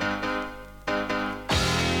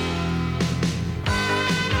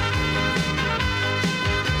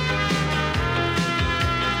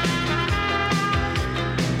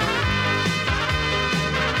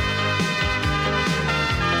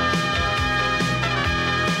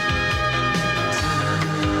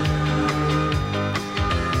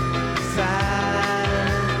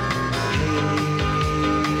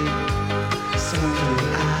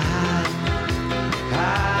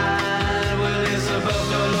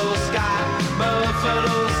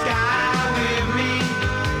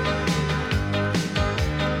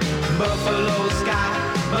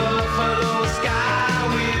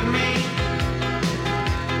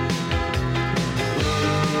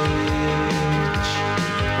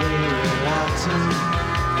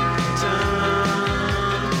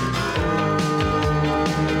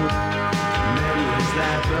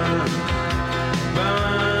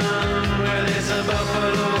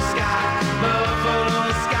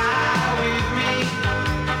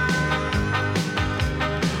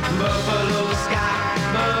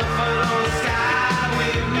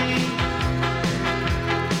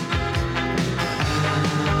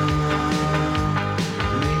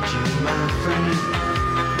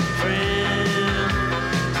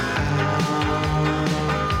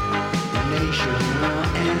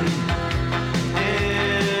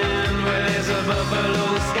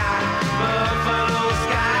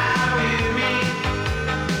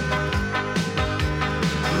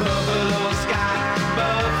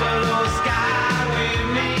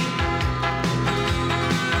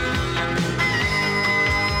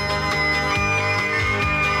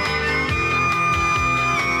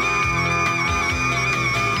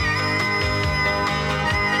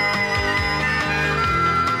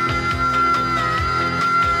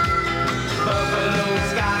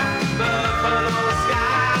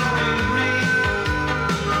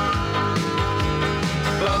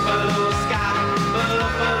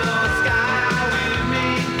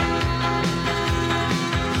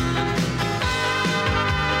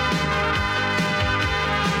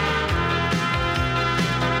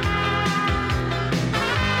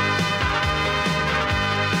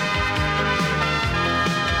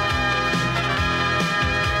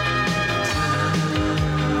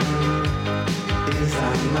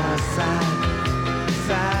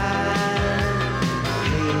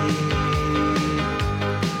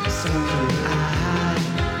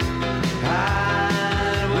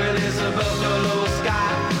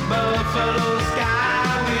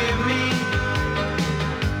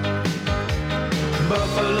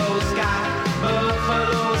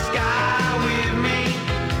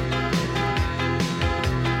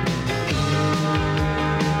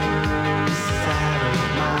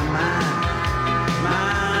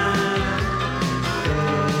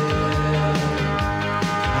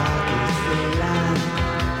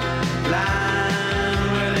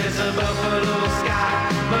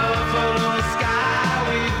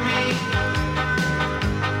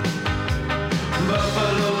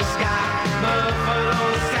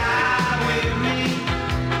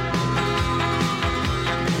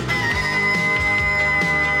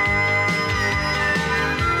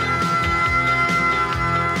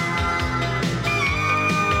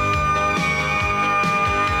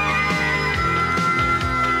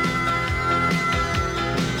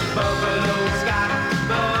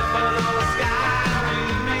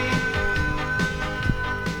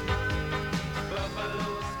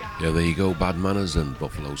 Yeah, there you go, Bad Manners and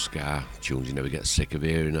Buffalo Scar, tunes you never get sick of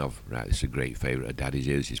hearing of. Right, this is a great favourite of Daddy's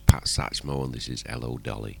here. This is Pat Satchmo and this is Hello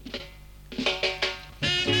Dolly.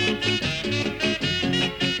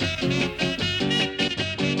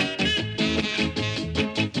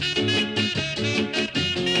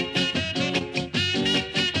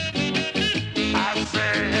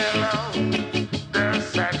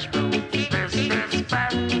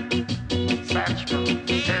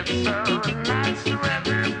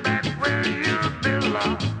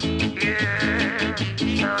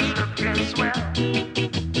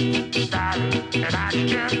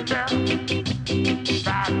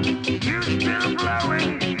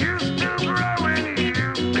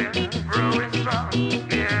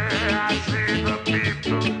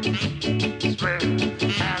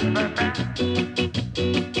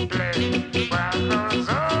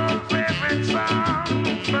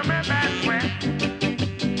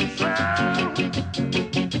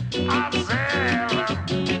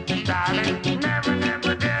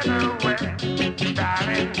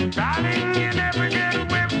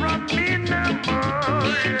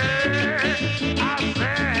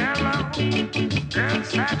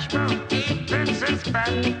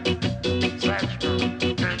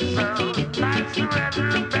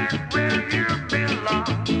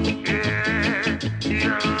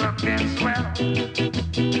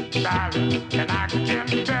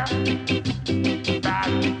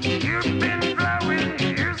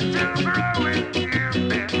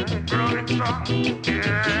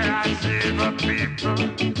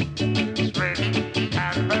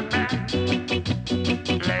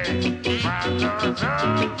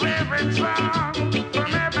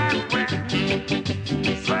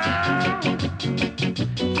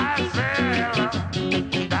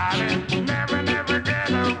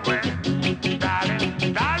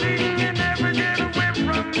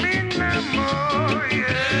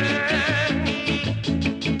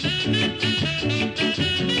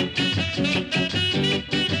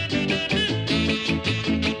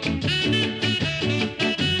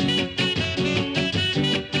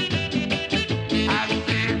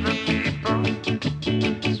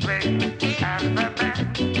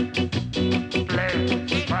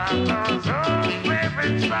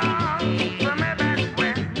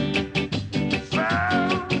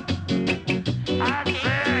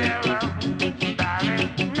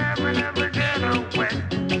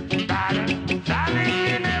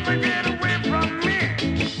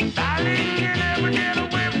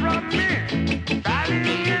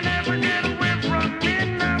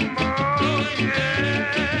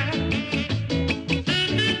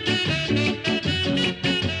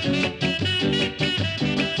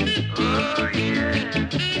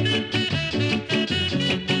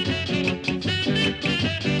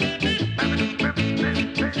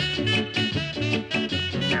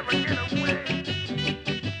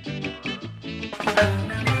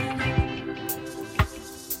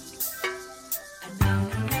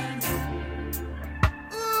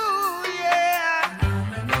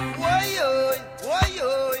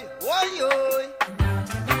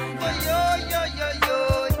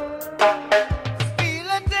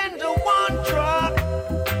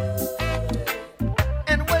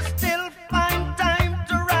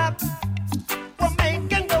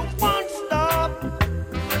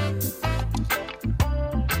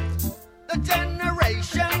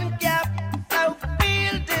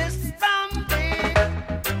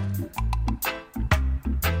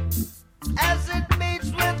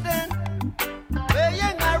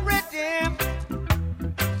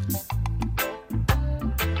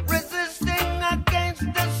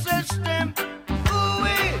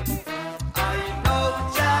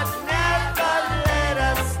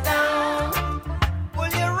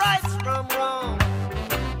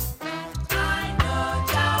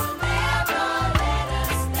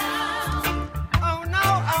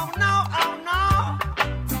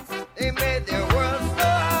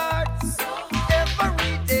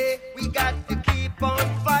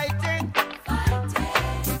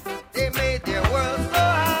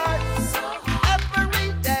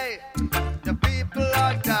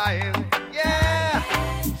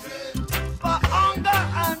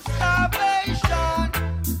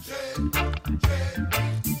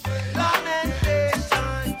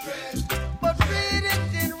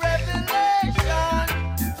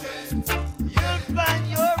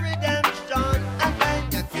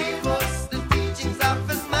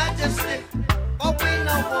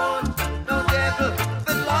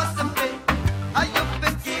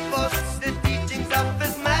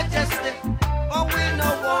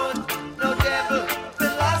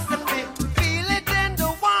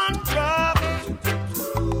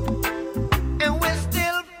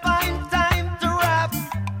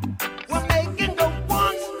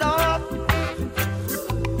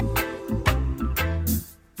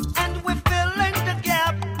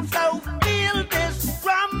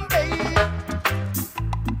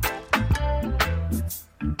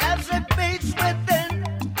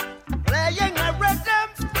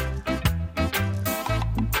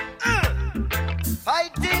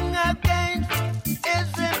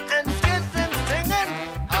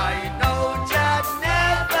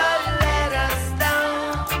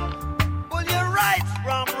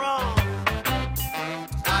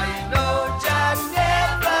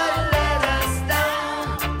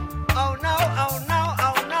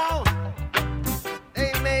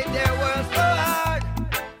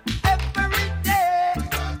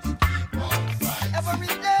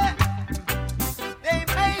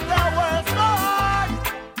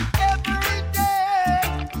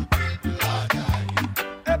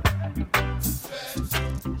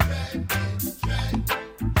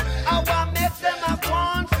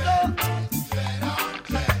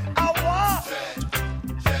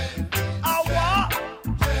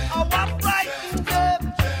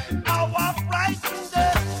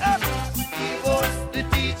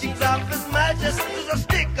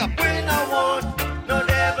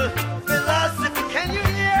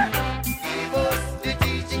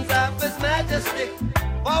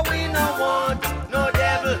 we no want no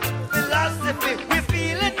devil philosophy. We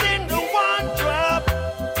feel it in the one drop.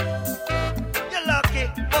 You're lucky,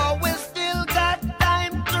 but we still got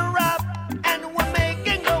time to rap, and we're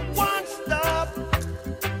making the one stop.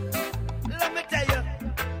 Let me tell you,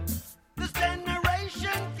 this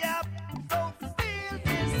generation gap, so feel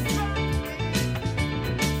this dropping.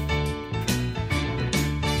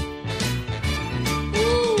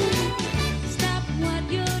 Stop what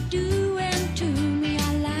you're doing to me.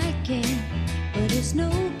 I like it, but it's no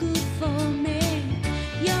good for me.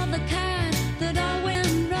 You're the kind that always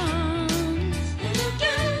wrongs.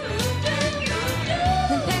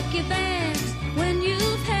 Then pack your bags when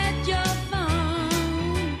you've had your fun.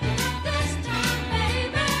 This time,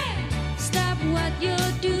 baby. Stop what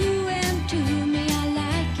you're doing to me. I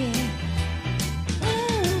like it.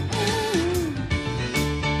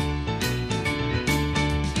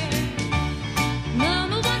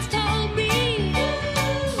 Mama once told me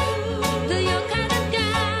that your kind of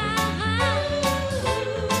guy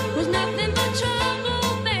was nothing but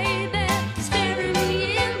trouble, baby, staring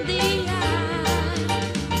me in the eye.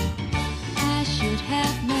 I should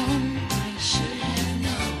have known.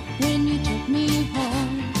 When you took me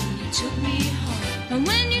home. And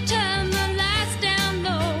when you turned the lights down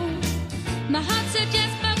low, my heart said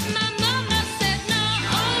yes, but my mama said no.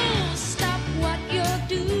 Oh, stop what you're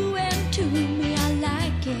doing to me. I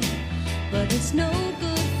like it, but it's no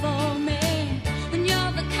good for me. And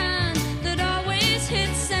you're the kind that always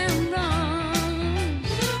hits and runs.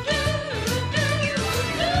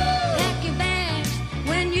 Pack your bags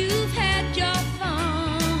when you've had your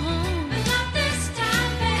fun. But not this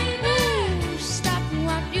time, baby. Stop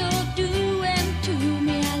what you're doing to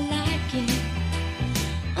me. I like it.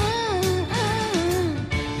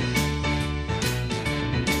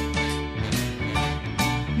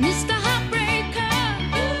 Mr. Heartbreaker,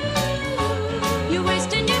 you're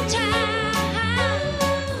wasting your time.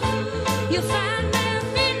 You'll find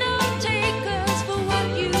many no takers for what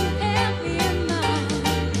you have in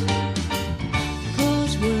mind.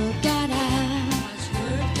 'Cause word got out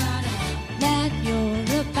that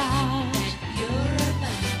you're about.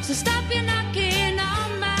 So stop your knocking on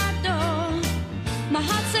my door. My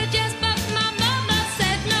heart said yes, but my mama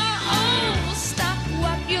said no. Oh, stop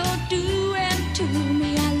what you're doing to me.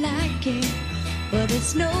 I like it, but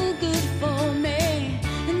it's no good for me.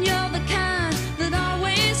 And you're the kind that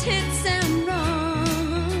always hits and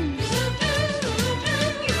runs.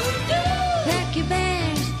 Pack your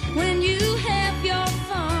bags when you have your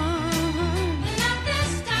fun. Not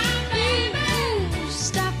this time, baby.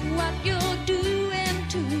 Stop what you're doing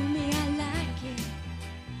to me. I like it.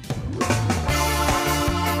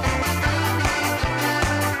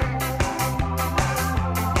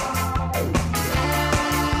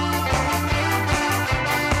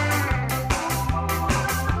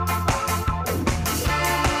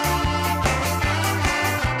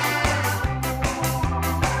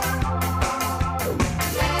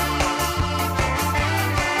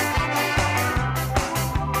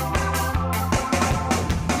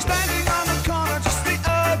 Standing on the corner just the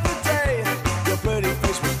other day, your pretty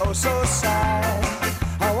face was oh so sad.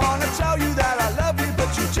 I wanna tell you that I love you, but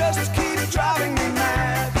you just keep driving me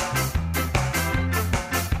mad.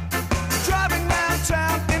 Driving round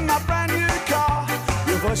town in my brand new car,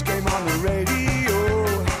 your voice came on the radio.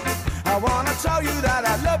 I wanna tell you that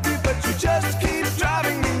I love you, but you just keep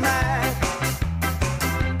driving me mad.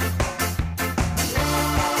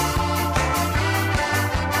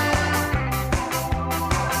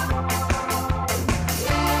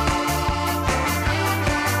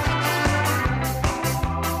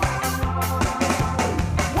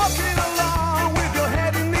 Walking along with your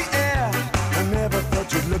head in the air, I never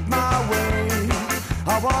thought you'd look my way.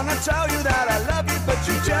 I wanna tell you that I love you, but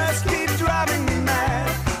you just keep driving me mad.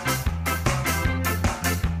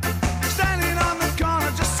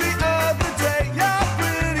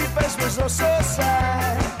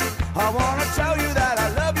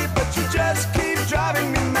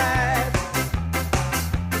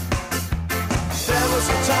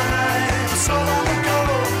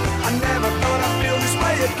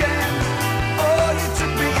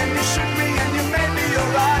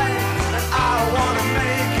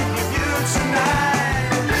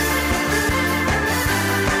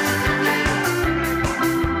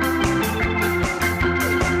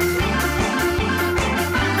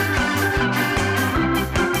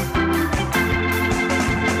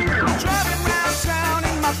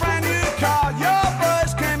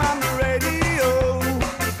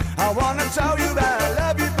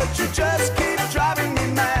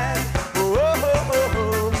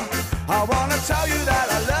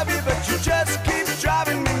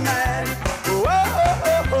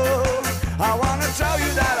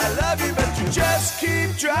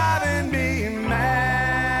 driving me mad.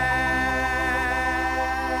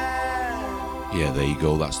 Yeah, there you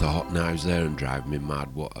go. That's the Hot Knives there and Drive Me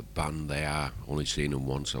Mad. What a band they are. Only seen them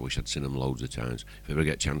once. I wish I'd seen them loads of times. If I ever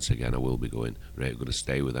get a chance again, I will be going. Right, I'm going to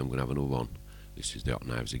stay with them. I'm going to have another one. This is the Hot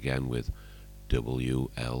Knives again with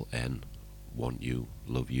WLN. Want you,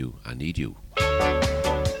 love you, I need you.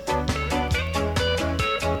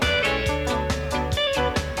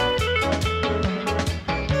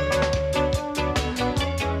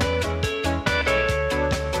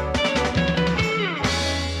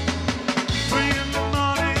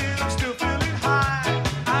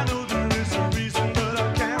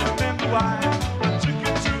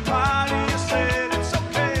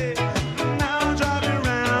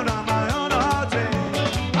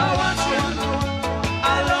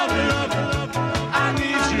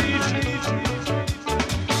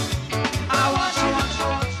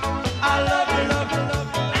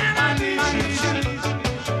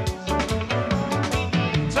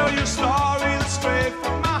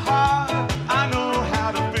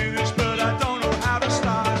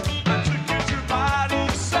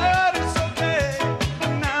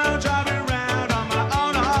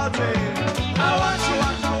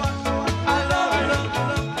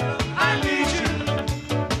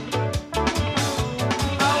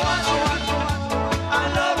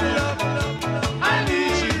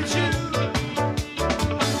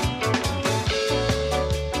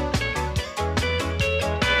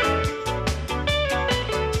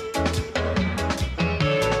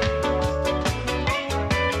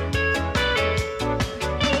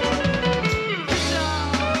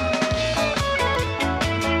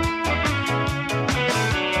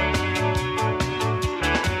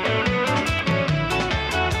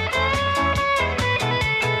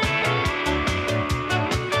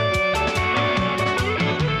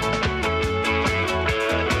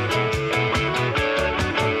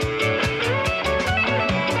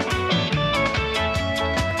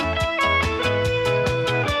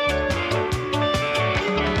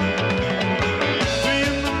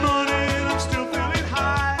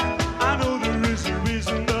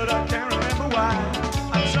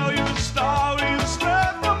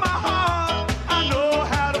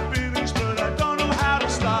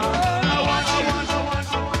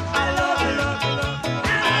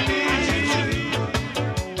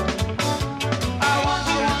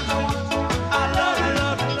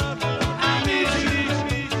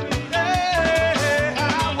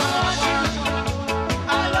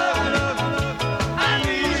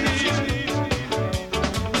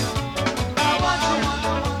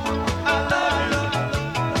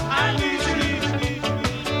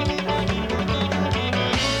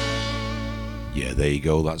 There you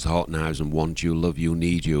go, that's the Hot Knives and Want You, Love You,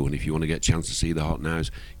 Need You. And if you want to get a chance to see the Hot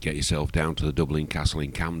Knives, get yourself down to the Dublin Castle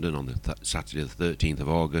in Camden on the Saturday the 13th of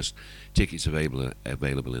August. Tickets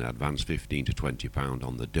available in advance, £15 to £20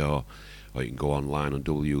 on the door. Or you can go online on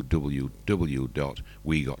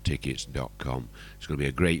www.wegottickets.com. It's going to be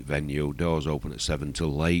a great venue. Doors open at 7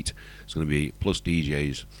 till 8. It's going to be plus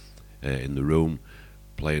DJs in the room,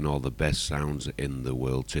 playing all the best sounds in the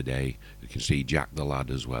world today. You can see Jack the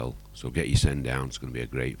Lad as well. So get your send down. It's going to be a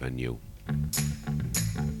great venue.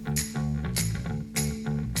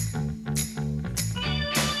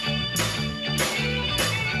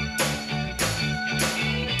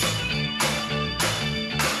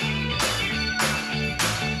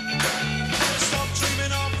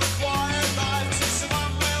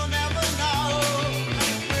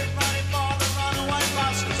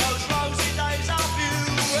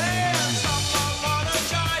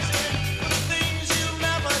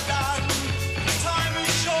 Time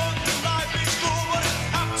is short and life is cruel.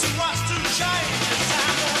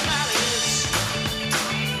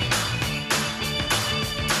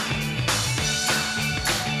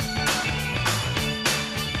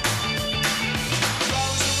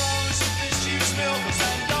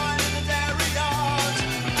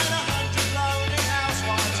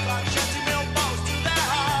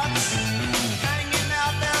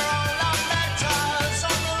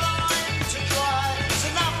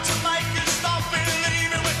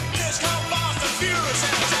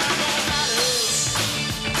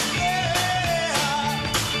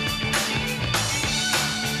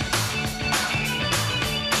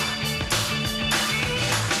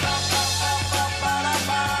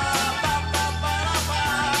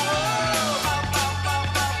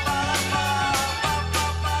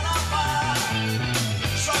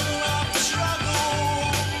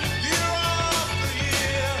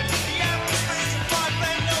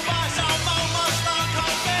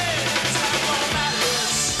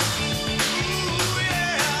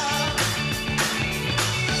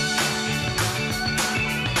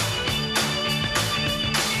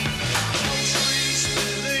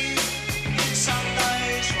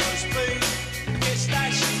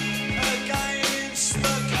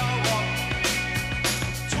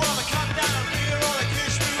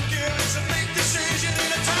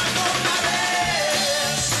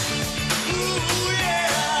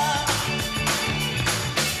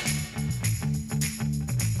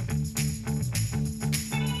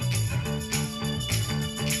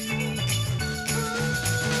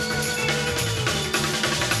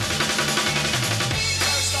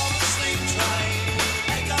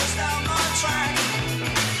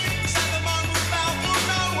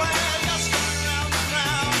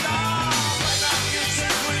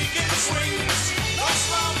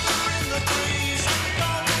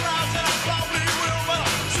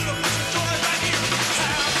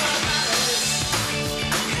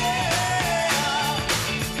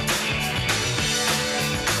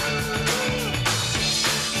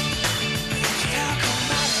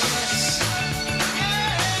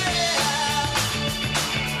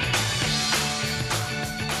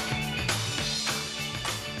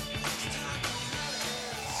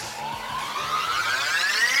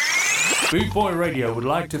 Boot Boy Radio would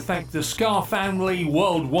like to thank the Ska family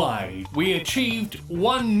worldwide. We achieved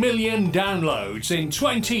 1 million downloads in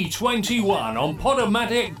 2021 on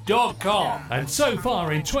Podomatic.com. And so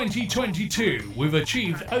far in 2022, we've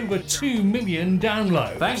achieved over 2 million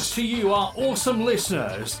downloads. Thanks to you, our awesome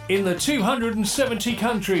listeners, in the 270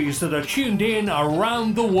 countries that are tuned in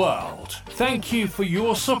around the world. Thank you for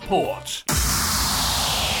your support.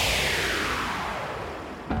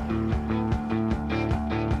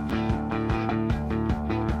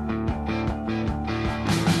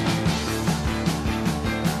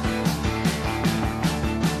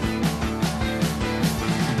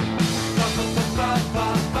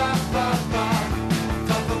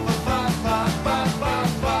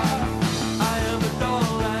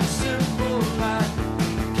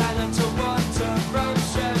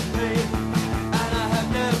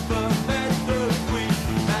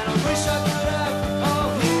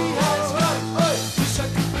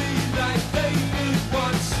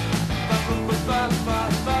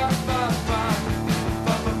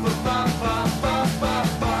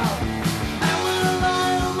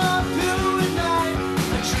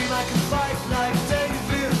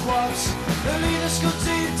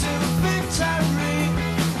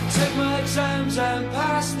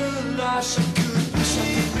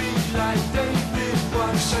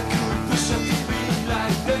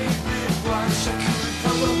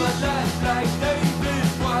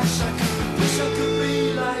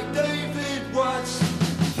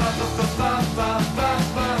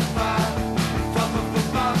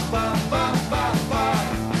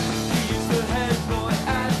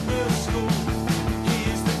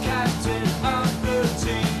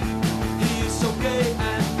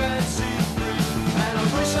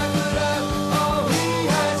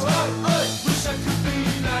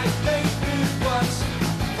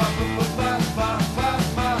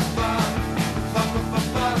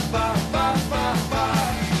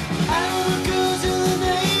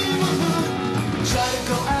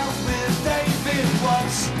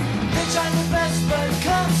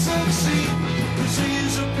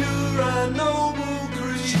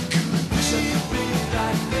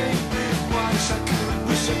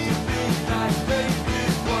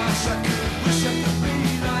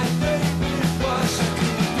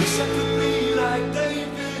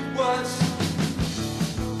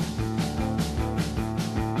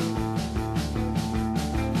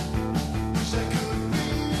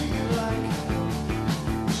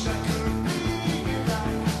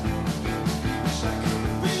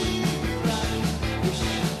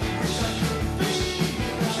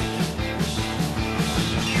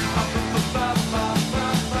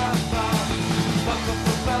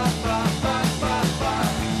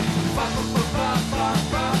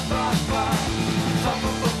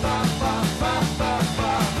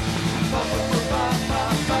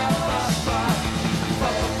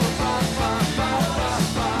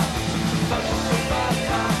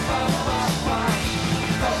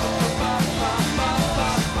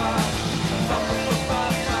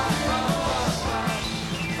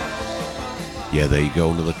 Yeah, there you go,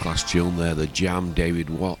 another class tune there, The Jam, David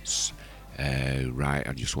Watts. Right,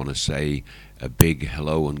 I just want to say a big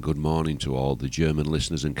hello and good morning to all the German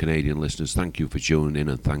listeners and Canadian listeners. Thank you for tuning in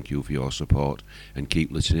and thank you for your support. And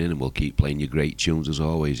keep listening and we'll keep playing you great tunes as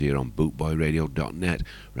always here on bootboyradio.net.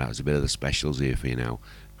 Right, there's a bit of the specials here for you now.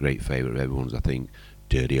 Great favourite of everyone's, I think,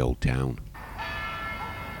 Dirty Old Town.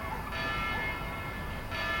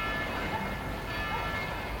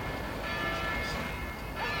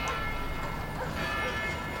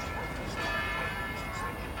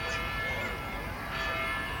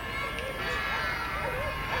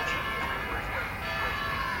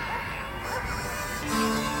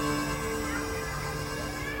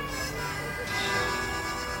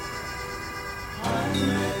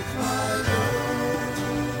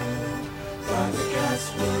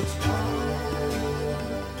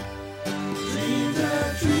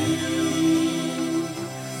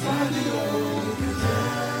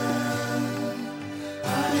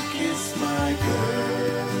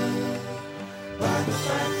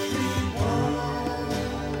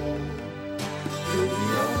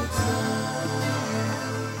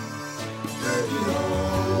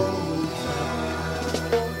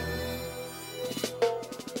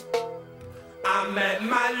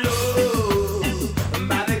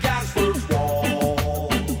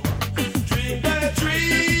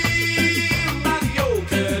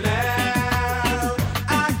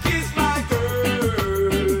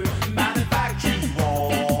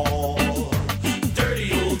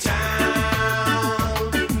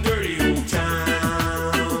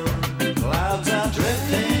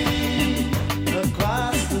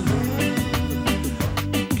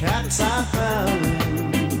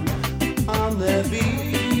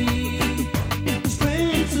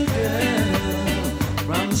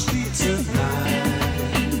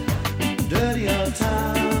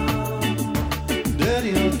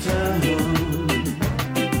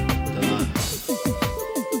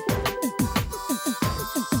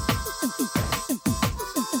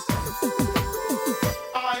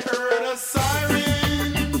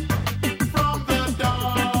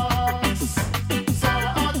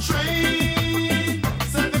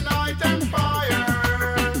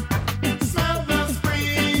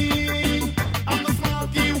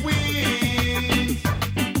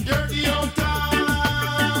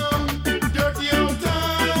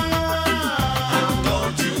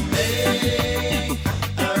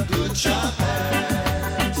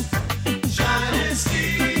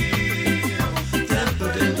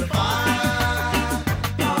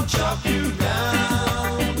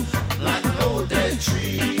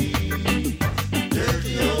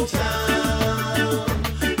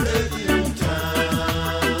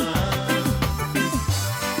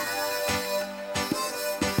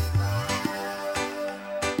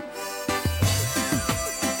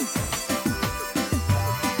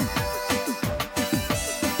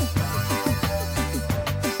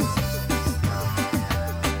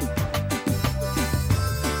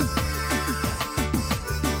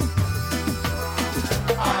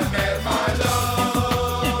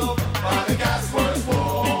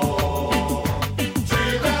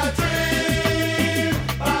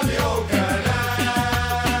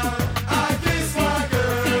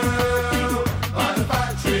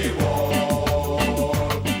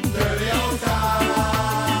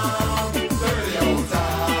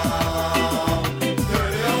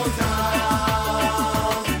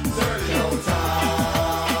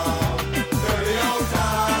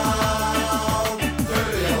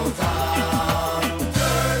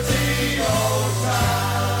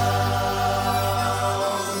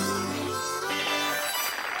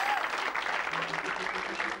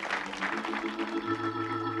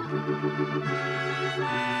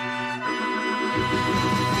 You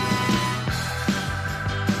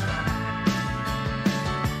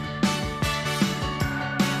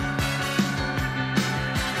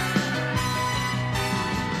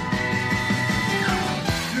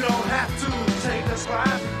don't have to take a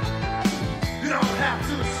spot. You don't have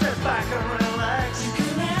to sit back and relax. You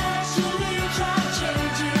can actually try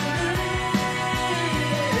changing it.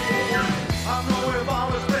 I know we've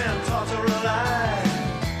always been taught to rely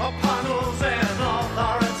upon rules and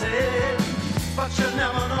authority, but you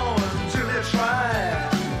never know until you try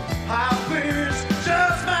how things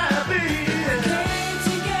just might be. Came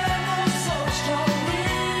together so strongly.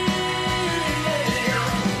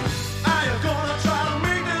 Are you gonna try to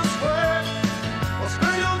make this work? Or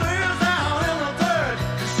spill your nails down in the dirt?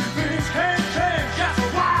 'Cause you things can't change, yes, the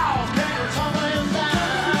walls can't tumbling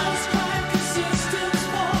down. It's quite consistent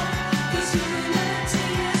for, 'cause unity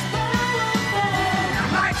is powerful.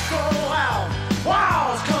 Lights go out,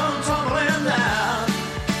 walls come tumbling down.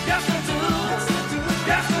 Yes, they do, yes, they do,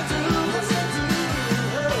 yes, they do, yes, they do.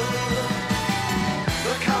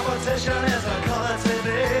 The competition is a color TV.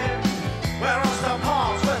 We're on the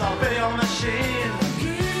palms with a video machine.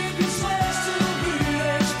 Keep your slaves to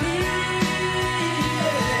BHP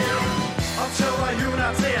until the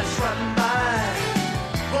unity is threatened by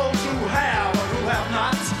those who have or who have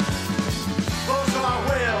not, those who are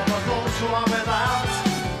with or those who are without,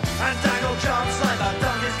 and dangle jumps like the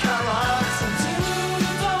donkey's carrots until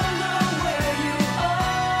you don't know where you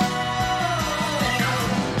are.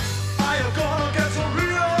 Are you gonna get to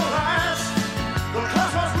realize the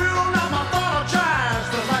class was real, now my thought of giants?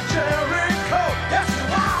 There's like Jericho, yes, the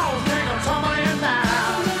walls make them tumbling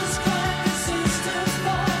down. It's quite consistent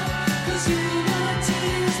for, 'cause unity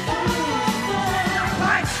is powerful.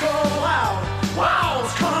 Lights go out,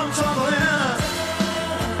 walls come tumbling.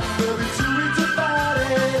 We'll be too weak to fight it.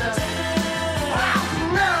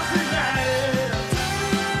 Let's unite.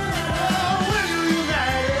 Oh, when you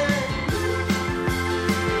unite.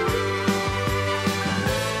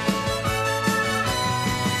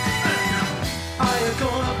 Are you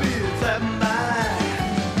gonna be threatened by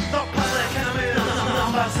the public enemy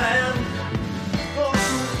number 10? Those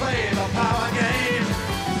who play the power game,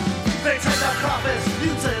 they take the profits,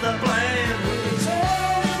 you take the blame.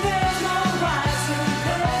 There's no rising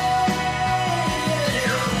pay.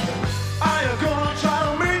 Are you gonna try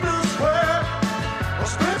to make this work, or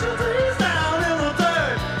spread your things down in the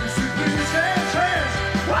dirt? You see things can't change,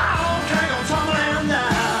 wow, can't go tumbling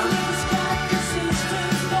down. It's quite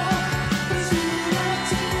consistent for, 'cause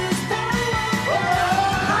unity is powerful.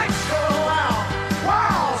 Oh, lights go out,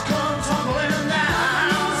 walls come tumbling down.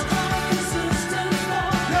 It's quite consistent for,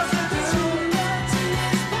 yes, it is. Unity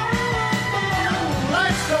is powerful.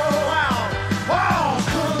 Lights go out, walls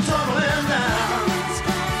come tumbling down. It's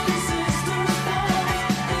quite consistent for,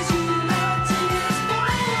 'cause unity is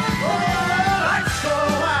powerful. Lights go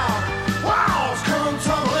out, walls come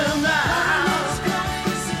tumbling down. It's quite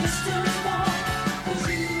consistent for, 'cause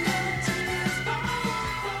unity is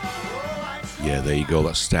powerful. Yeah, there you go.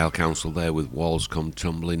 That's Style Council there with Walls Come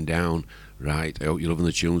Tumbling Down. Right, I hope you're loving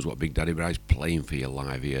the tunes, what Big Daddy Bry's playing for you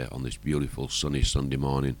live here on this beautiful sunny Sunday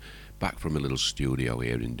morning. Back from a little studio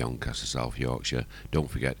here in Doncaster, South Yorkshire. Don't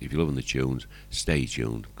forget, if you're loving the tunes, stay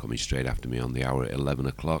tuned. Coming straight after me on the hour at 11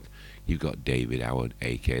 o'clock, you've got David Howard,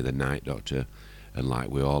 a.k.a. The Night Doctor. And like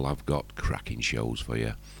we all have got cracking shows for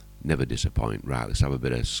you. Never disappoint. Right, let's have a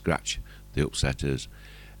bit of Scratch the Upsetters.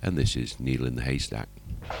 And this is Needle in the Haystack.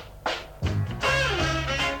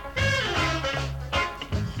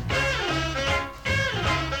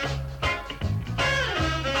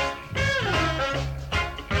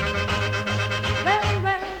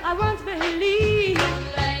 Well, I once believed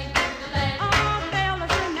all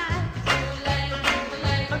fellas were nice.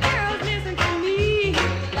 But girls, listen to me.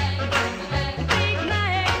 Take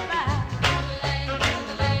my advice.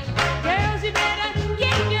 Girls, you better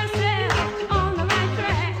get yourself on the right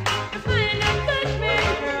track. Find a good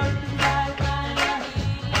man, girl, you got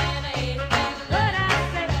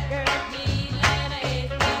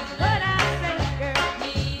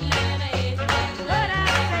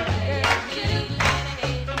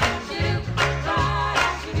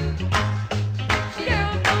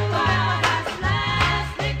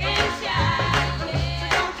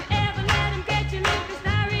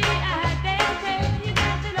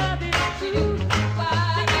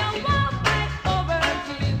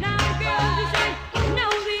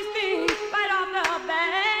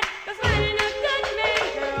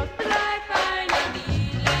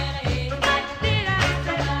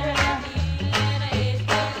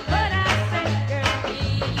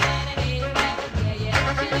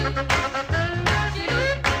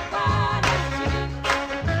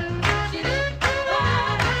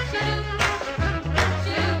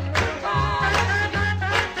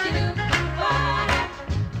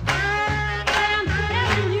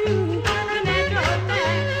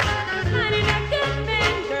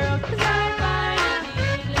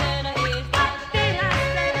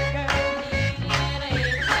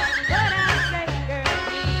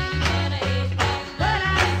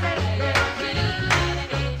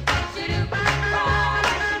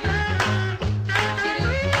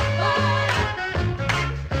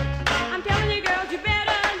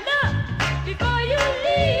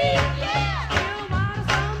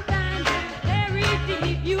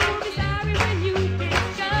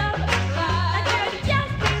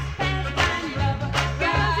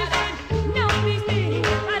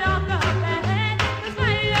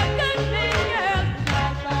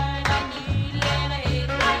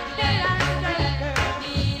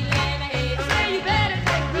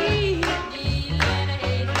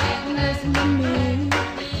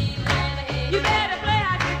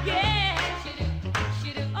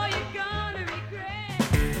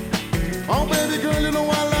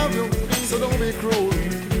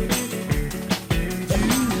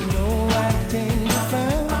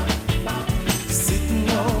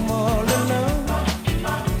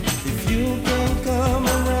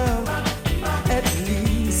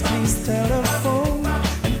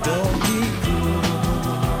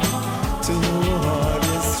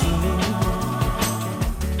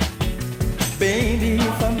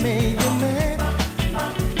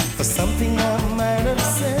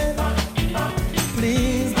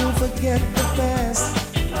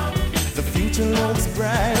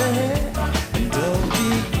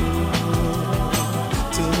good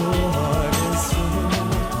to heart is true.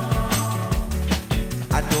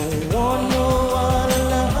 I don't want no other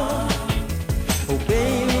love. Oh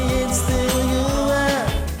baby, it's still you I'm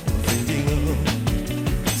thinking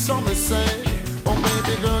of. Some may say, oh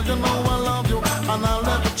baby girl, you know I love you and I'll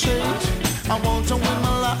never change. I want you in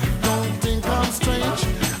my life, don't think I'm strange.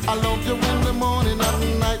 I love you in the morning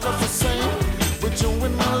and night just the same. With you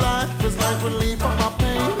in my life is like relief from my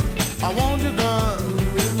pain. I want you girl,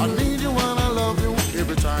 I need you and I love you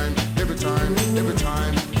every time, every time, every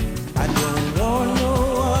time. I don't want no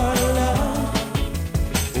other love.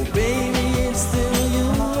 Oh baby, it's still you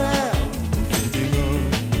I'm thinking of.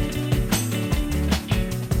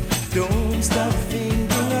 Don't stop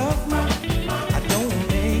thinking of me. I don't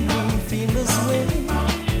make me feel this way.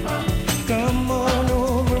 Come on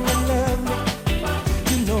over and love me.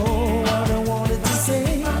 You know what I wanted to say.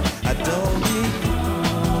 I don't be good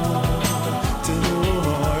to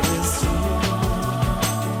heart is true.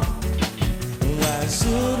 Why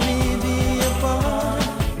should we be apart?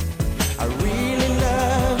 I really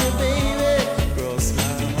love you, baby. Cross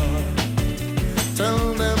my heart. Tell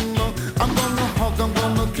them I'm gonna hug, I'm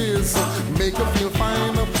gonna kiss, make you feel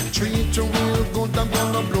fine, treat you real good, I'm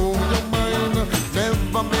gonna blow your mind.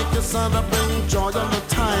 Never make you sad, I bring joy all the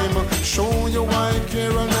time. Show you I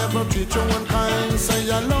care, I'll never treat you unkind.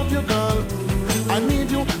 Say I love you girl, I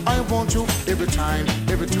need you, I want you every time,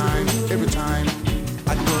 every time, every time.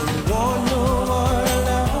 I don't want no other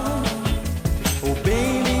love. Oh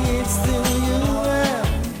baby, it's still you I'm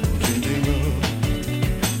thinking of.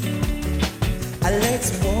 Let's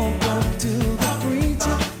walk up to the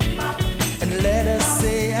preacher and let us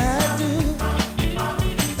say I do.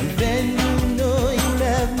 And then you know you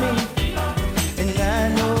love me and I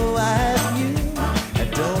know I have you.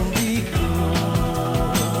 Don't be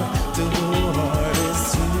cruel to heart is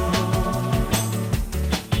true.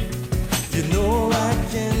 You know I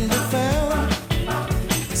can be found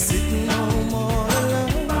sitting home all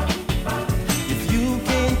alone. If you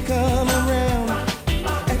can't come around,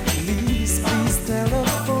 at least please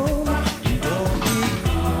telephone. Don't be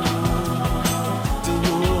cruel to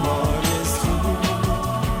heart is true.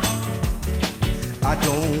 I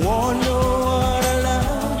don't want no other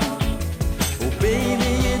love. Oh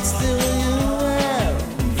baby, it's still you I'm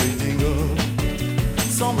thinking of.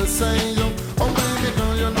 Some may say, oh baby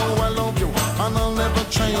girl, you know I love you and I'll never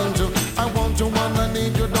change. I want you and I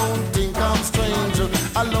need you, don't think I'm strange.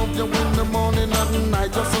 I love you in the morning and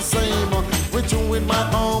night just the same. With you in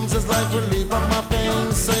my arms is like relief of my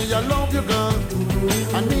pain. Say I love you girl,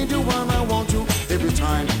 I need you and I want you every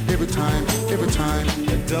time, every time, every time.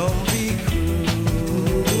 Don't be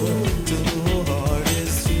cruel to heart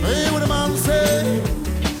is true. Hey, what the man say?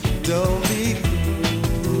 Don't be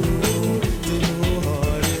cruel to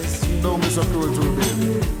heart is true. Don't be so cruel to me,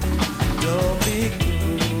 baby. Don't be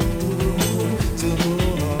cruel to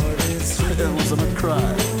heart is true. I was gonna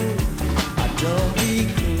cry. Don't be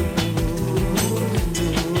cruel to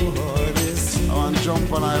heart is true. I want to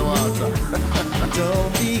jump on high water.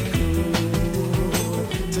 Don't be cruel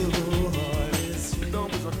to heart is true. Don't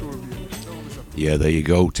be so cruel, baby. Don't be so cruel. Yeah, there you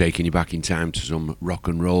go, taking you back in time to some rock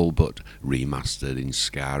and roll, but remastered in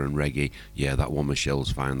ska and reggae. Yeah, that one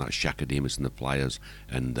Michelle's fine, that's Shaka Demus and the Flyers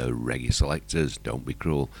and the Reggae Selectors, Don't Be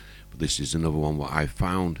Cruel. But this is another one what I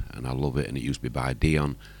found, and I love it, and it used to be by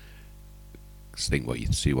Dion. See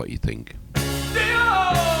what you think. Well,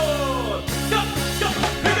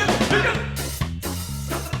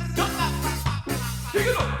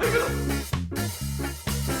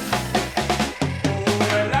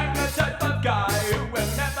 I'm the type of guy who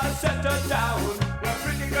will never settle down. Where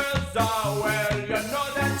pretty girls are, well, you know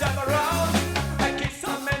that I'm around. I kiss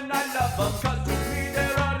them and I love them, 'cause to me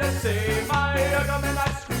they're all the same. I hug them and I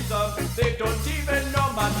squeeze them, they don't even know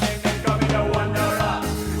my name. They call me the wanderer,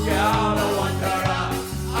 yeah, I'm the wanderer.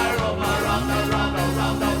 I roam around, around,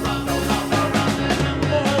 around, around, around, around.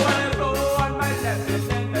 Oh, I go on my left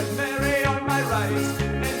and then Mary on my right.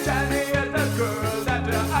 And Jenny is the girl that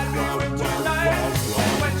I'll be with tonight.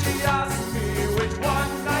 And when she asks me which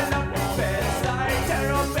one I love the best, I tear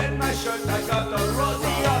open my shirt, I got the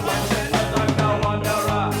rosy on my chest. I'm the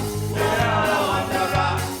wanderer, yeah, the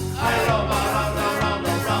wanderer. I roam around, around,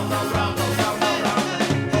 around, around, around, around.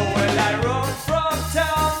 Oh, well, I roam from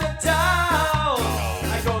town to town.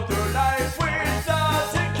 I go through life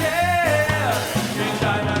without a care. In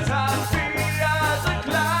diamonds, I'm free as a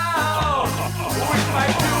cloud. With my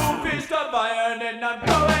two fists of iron and I'm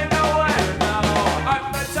going nowhere now. I'm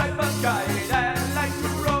the type of guy that likes to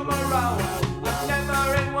roam around. I'm never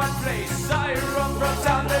in one place, I roam from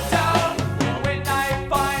town to town. And when I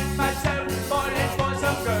find myself falling for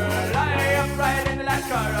some girl, I am right in the last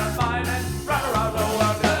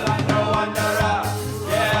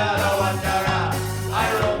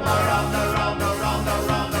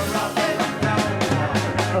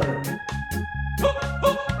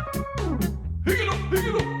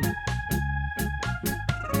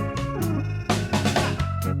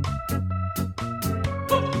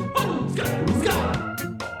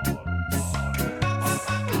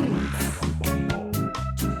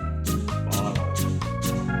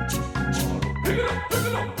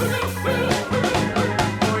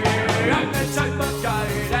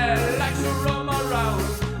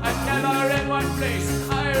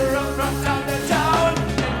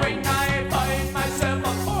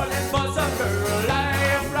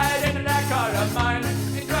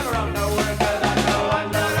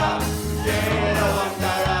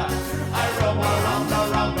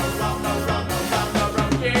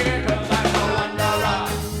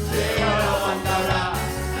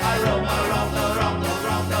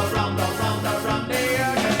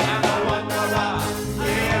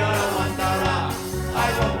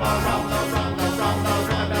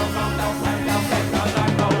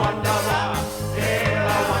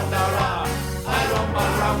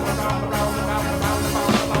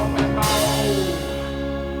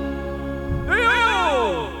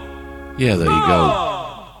Yeah, there you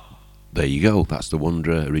go. There you go. That's The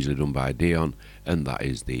Wanderer, originally done by Dion, and that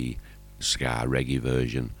is the ska reggae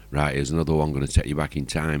version. Right, here's another one going to take you back in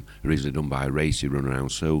time, originally done by Racy Run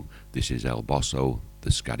Around Sue. This is El Bosso,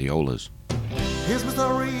 the Scadiolas. Here's my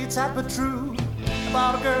story, it's sad but true,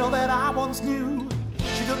 about a girl that I once knew.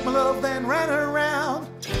 She took my love, then ran her around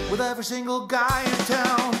with every single guy in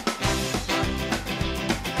town.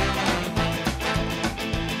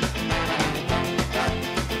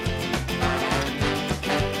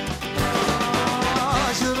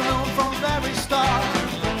 I should have known from the very start,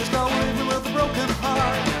 this girl will leave me with a broken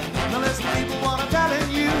heart. Now listen, people, what I'm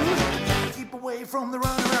telling you, keep away from the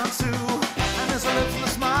runaround Sue. And there's her lips and a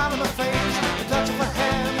smile on her face, the touch of her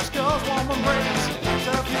hand, this girl's warm embrace.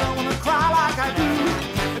 So if you don't wanna cry like I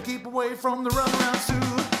do, keep away from the runaround Sue.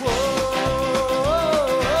 Whoa,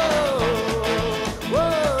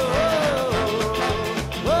 whoa,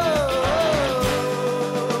 whoa.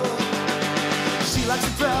 She likes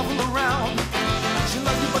to travel around. She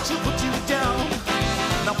loves you, but she'll put you down.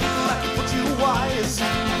 Now people like to put you wise.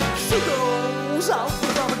 Sue goes out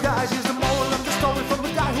with other guys. Here's the moral of the story from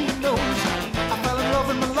the guy who knows. I fell in love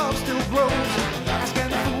and my love still grows. Ask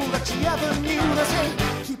any fool that she ever knew. They say,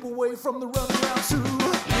 keep away from the runaround Sue.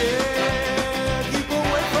 Yeah, keep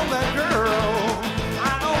away from that girl. I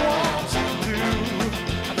know what you do.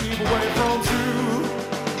 I keep away from Sue.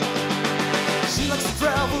 She likes to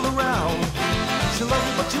travel around. She loves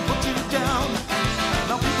you, but she put you down.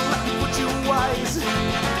 Now people like to put you wise.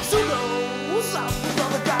 Sue goes out with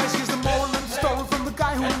other guys. Here's the moral of the story from the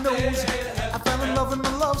guy who knows. I fell in love and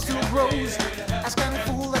my love still grows. Ask any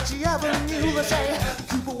fool that she ever knew. They say,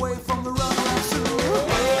 keep away from the runaround Sue.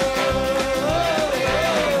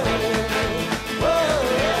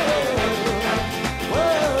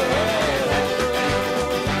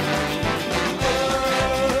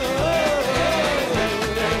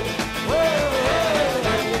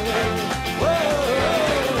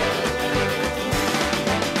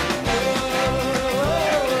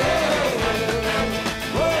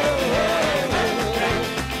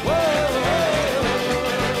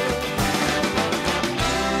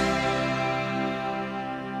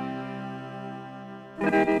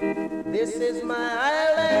 This is my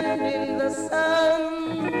island in the sun,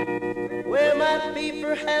 where my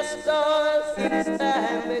people has stored since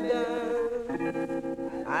time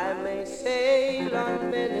begun. I may sail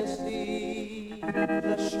on many seas,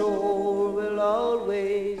 the shore will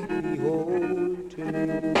always be whole to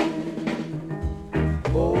me.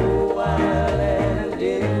 Oh, island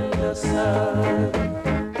in the sun,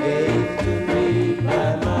 gave to me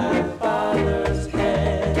by my father's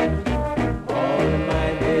hand. All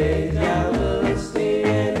my days I will sing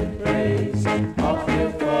and praise of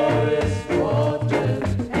your forest waters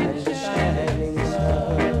and the shining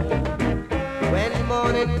sun. When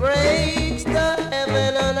morning breaks the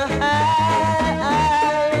heaven on high,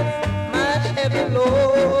 I lift my heavy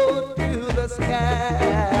load to the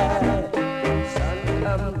sky. Sun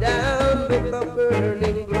come down with a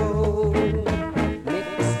burning glow, mix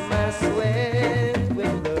my sweat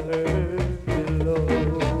with the earth below.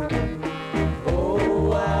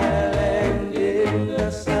 Oh, island in the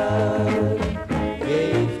sun,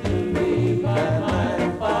 gave to me by my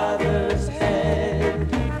father's hand.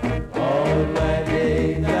 All my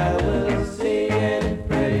days I will sing and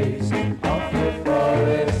praise of your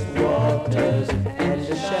forest waters and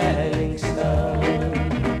the shining sun.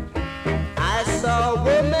 I saw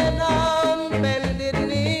women on bended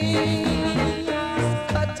knees,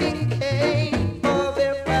 cutting cane for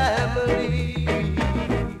their family.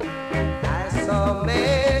 I saw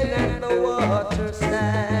men at the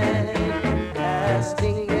waterside,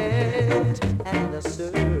 casting net at the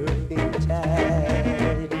surfing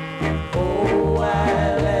tide. Oh,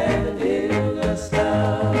 island in the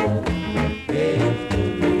sun, gave to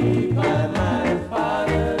me by my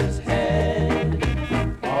father's hand.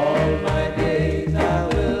 All my days I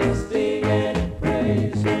will sing and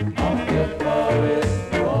praise of your forest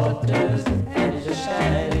waters and the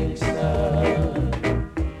shining sun.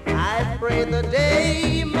 I pray the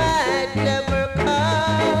day might never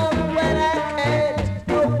come when I can't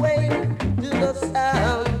awake to the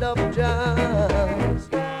sound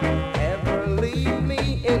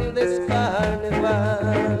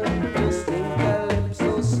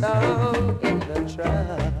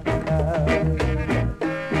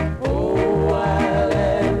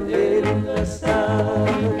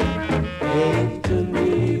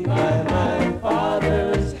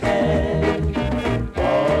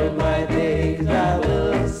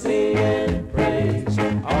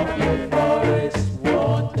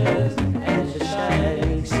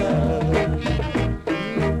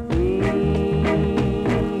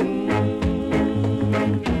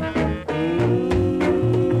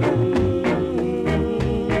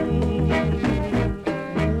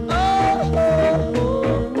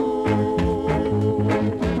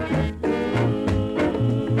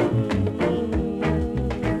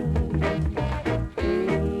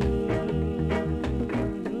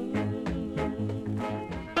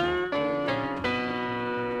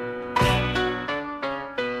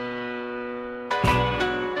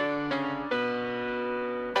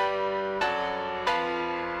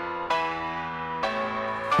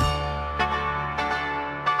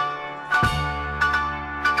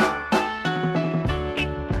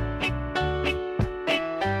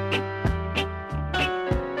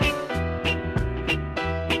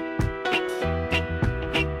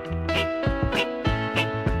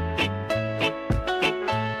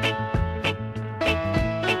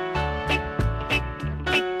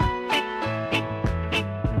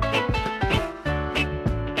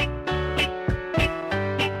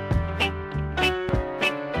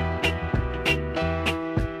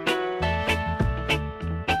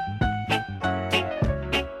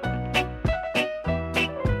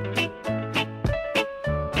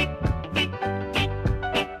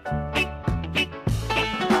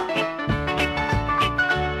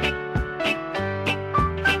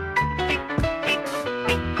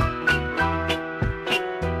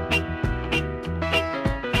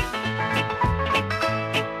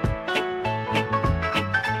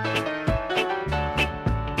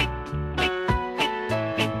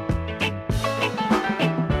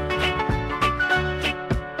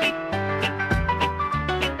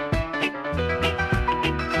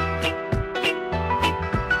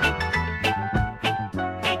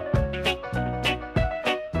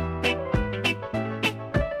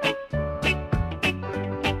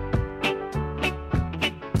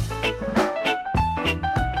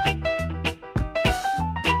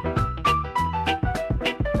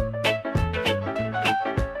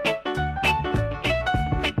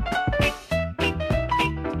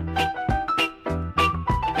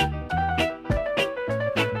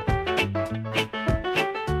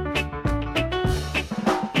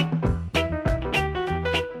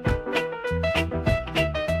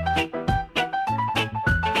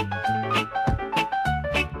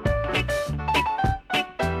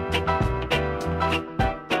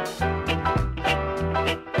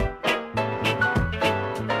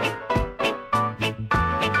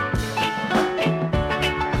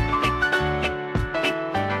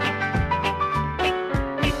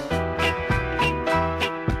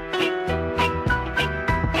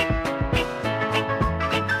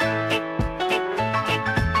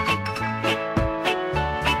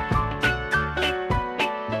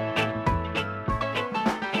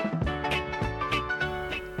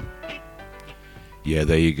Yeah,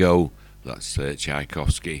 there you go. That's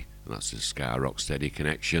Tchaikovsky. That's the Ska Rocksteady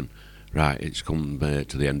connection. Right, it's come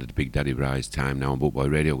to the end of the Big Daddy Bry's time now on Bootboy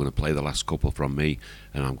Radio. I'm going to play the last couple from me,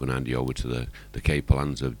 and I'm going to hand you over to the capable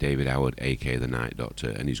hands of David Howard, a.k.a. The Night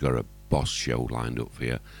Doctor, and he's got a boss show lined up for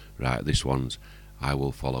you. Right, this one's I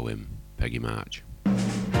Will Follow Him, Peggy March.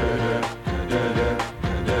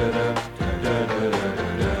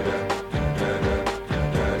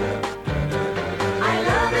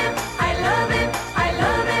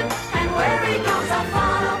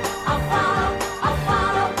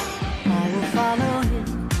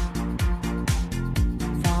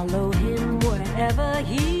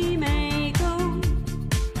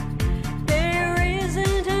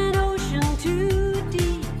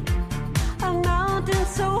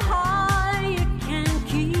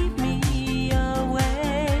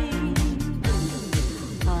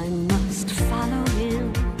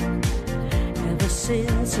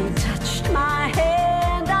 Since he touched my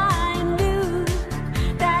hand, I knew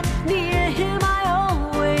that near him I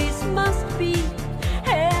always must be,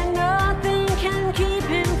 and nothing can keep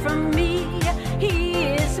him from me. He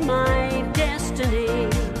is my destiny.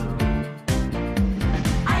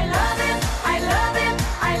 I love him, I love him,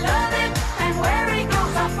 I love him, and where he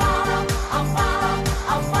goes I'll follow, I'll follow,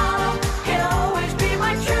 I'll follow. He'll always be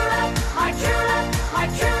my true love, my true love, my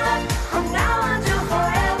true love, from now until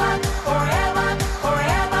forever, forever.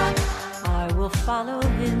 Follow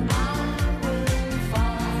him,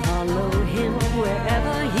 follow him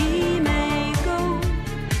wherever he may go.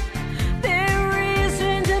 There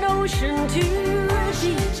isn't an ocean too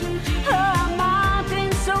deep, a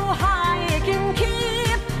mountain so high it can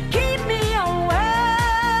keep me away,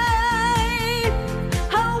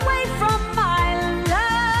 away from my love.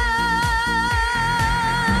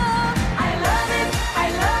 I love him, I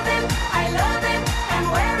love him, I love him, and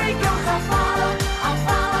where he goes I'll follow, I'll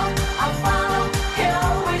follow, I'll follow. He'll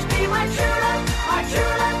always be my true love, my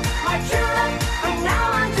true love, my true love, from now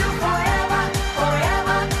until forever,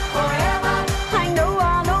 forever, forever. I know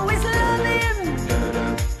I'll always love him.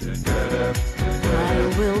 I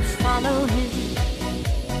will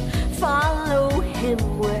follow him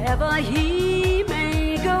wherever he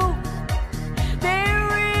may go. There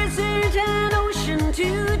isn't an ocean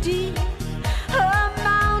too deep, a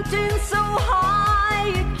mountain so high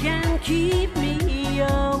it can keep me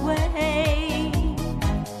away.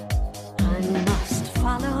 I must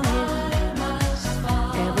follow him.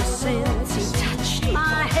 Ever since he touched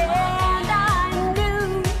my hand, I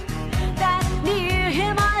knew that near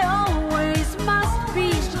him I always must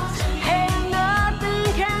be, and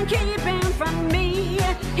nothing can keep him from me.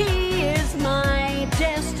 He is my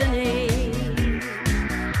destiny.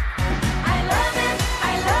 I love him,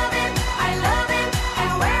 I love him, I love him,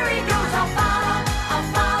 and where he goes I'll follow, I'll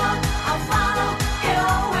follow, I'll follow. He'll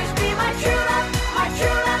always be my true love, my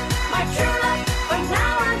true love, my true love, from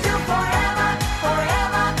now until forever,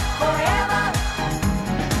 forever, forever.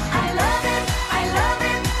 I love him, I love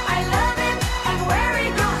him, I love him, and where he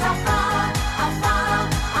goes I'll follow, I'll follow,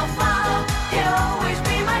 I'll follow. He'll always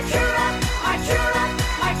be my true love, my true love,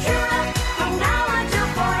 my true love, from now until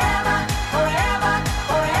forever, forever,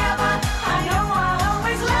 forever. I know I'll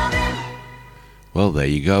always love him. Well, there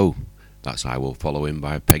you go. That's I Will Follow Him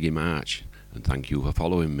by Peggy March. And thank you for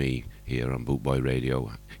following me here on Bootboy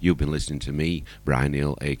Radio. You've been listening to me, Brian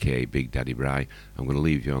Neal, a.k.a. Big Daddy Bry. I'm going to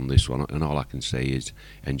leave you on this one, and all I can say is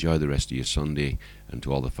enjoy the rest of your Sunday, and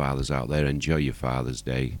to all the fathers out there, enjoy your Father's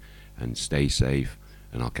Day, and stay safe,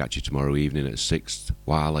 and I'll catch you tomorrow evening at 6,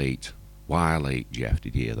 while 8. While 8, Jeff,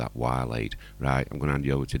 did you hear that? While 8. Right, I'm going to hand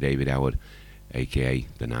you over to David Howard, a.k.a.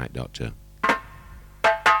 The Night Doctor.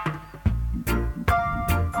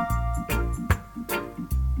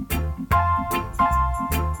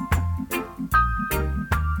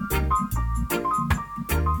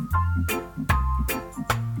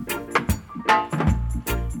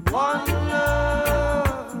 One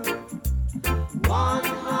love, one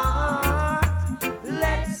heart.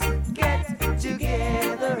 Let's get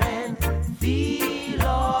together and feel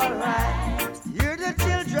alright. Hear the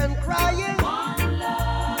children crying. One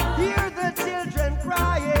love. Hear the children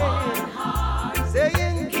crying. One heart.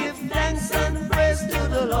 Saying, give thanks and praise to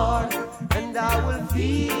the Lord, and I will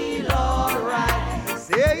feel alright.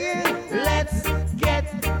 Saying, let's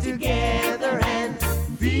get together and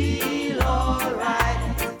feel alright.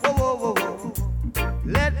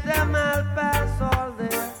 Let them all pass all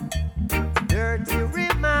their dirty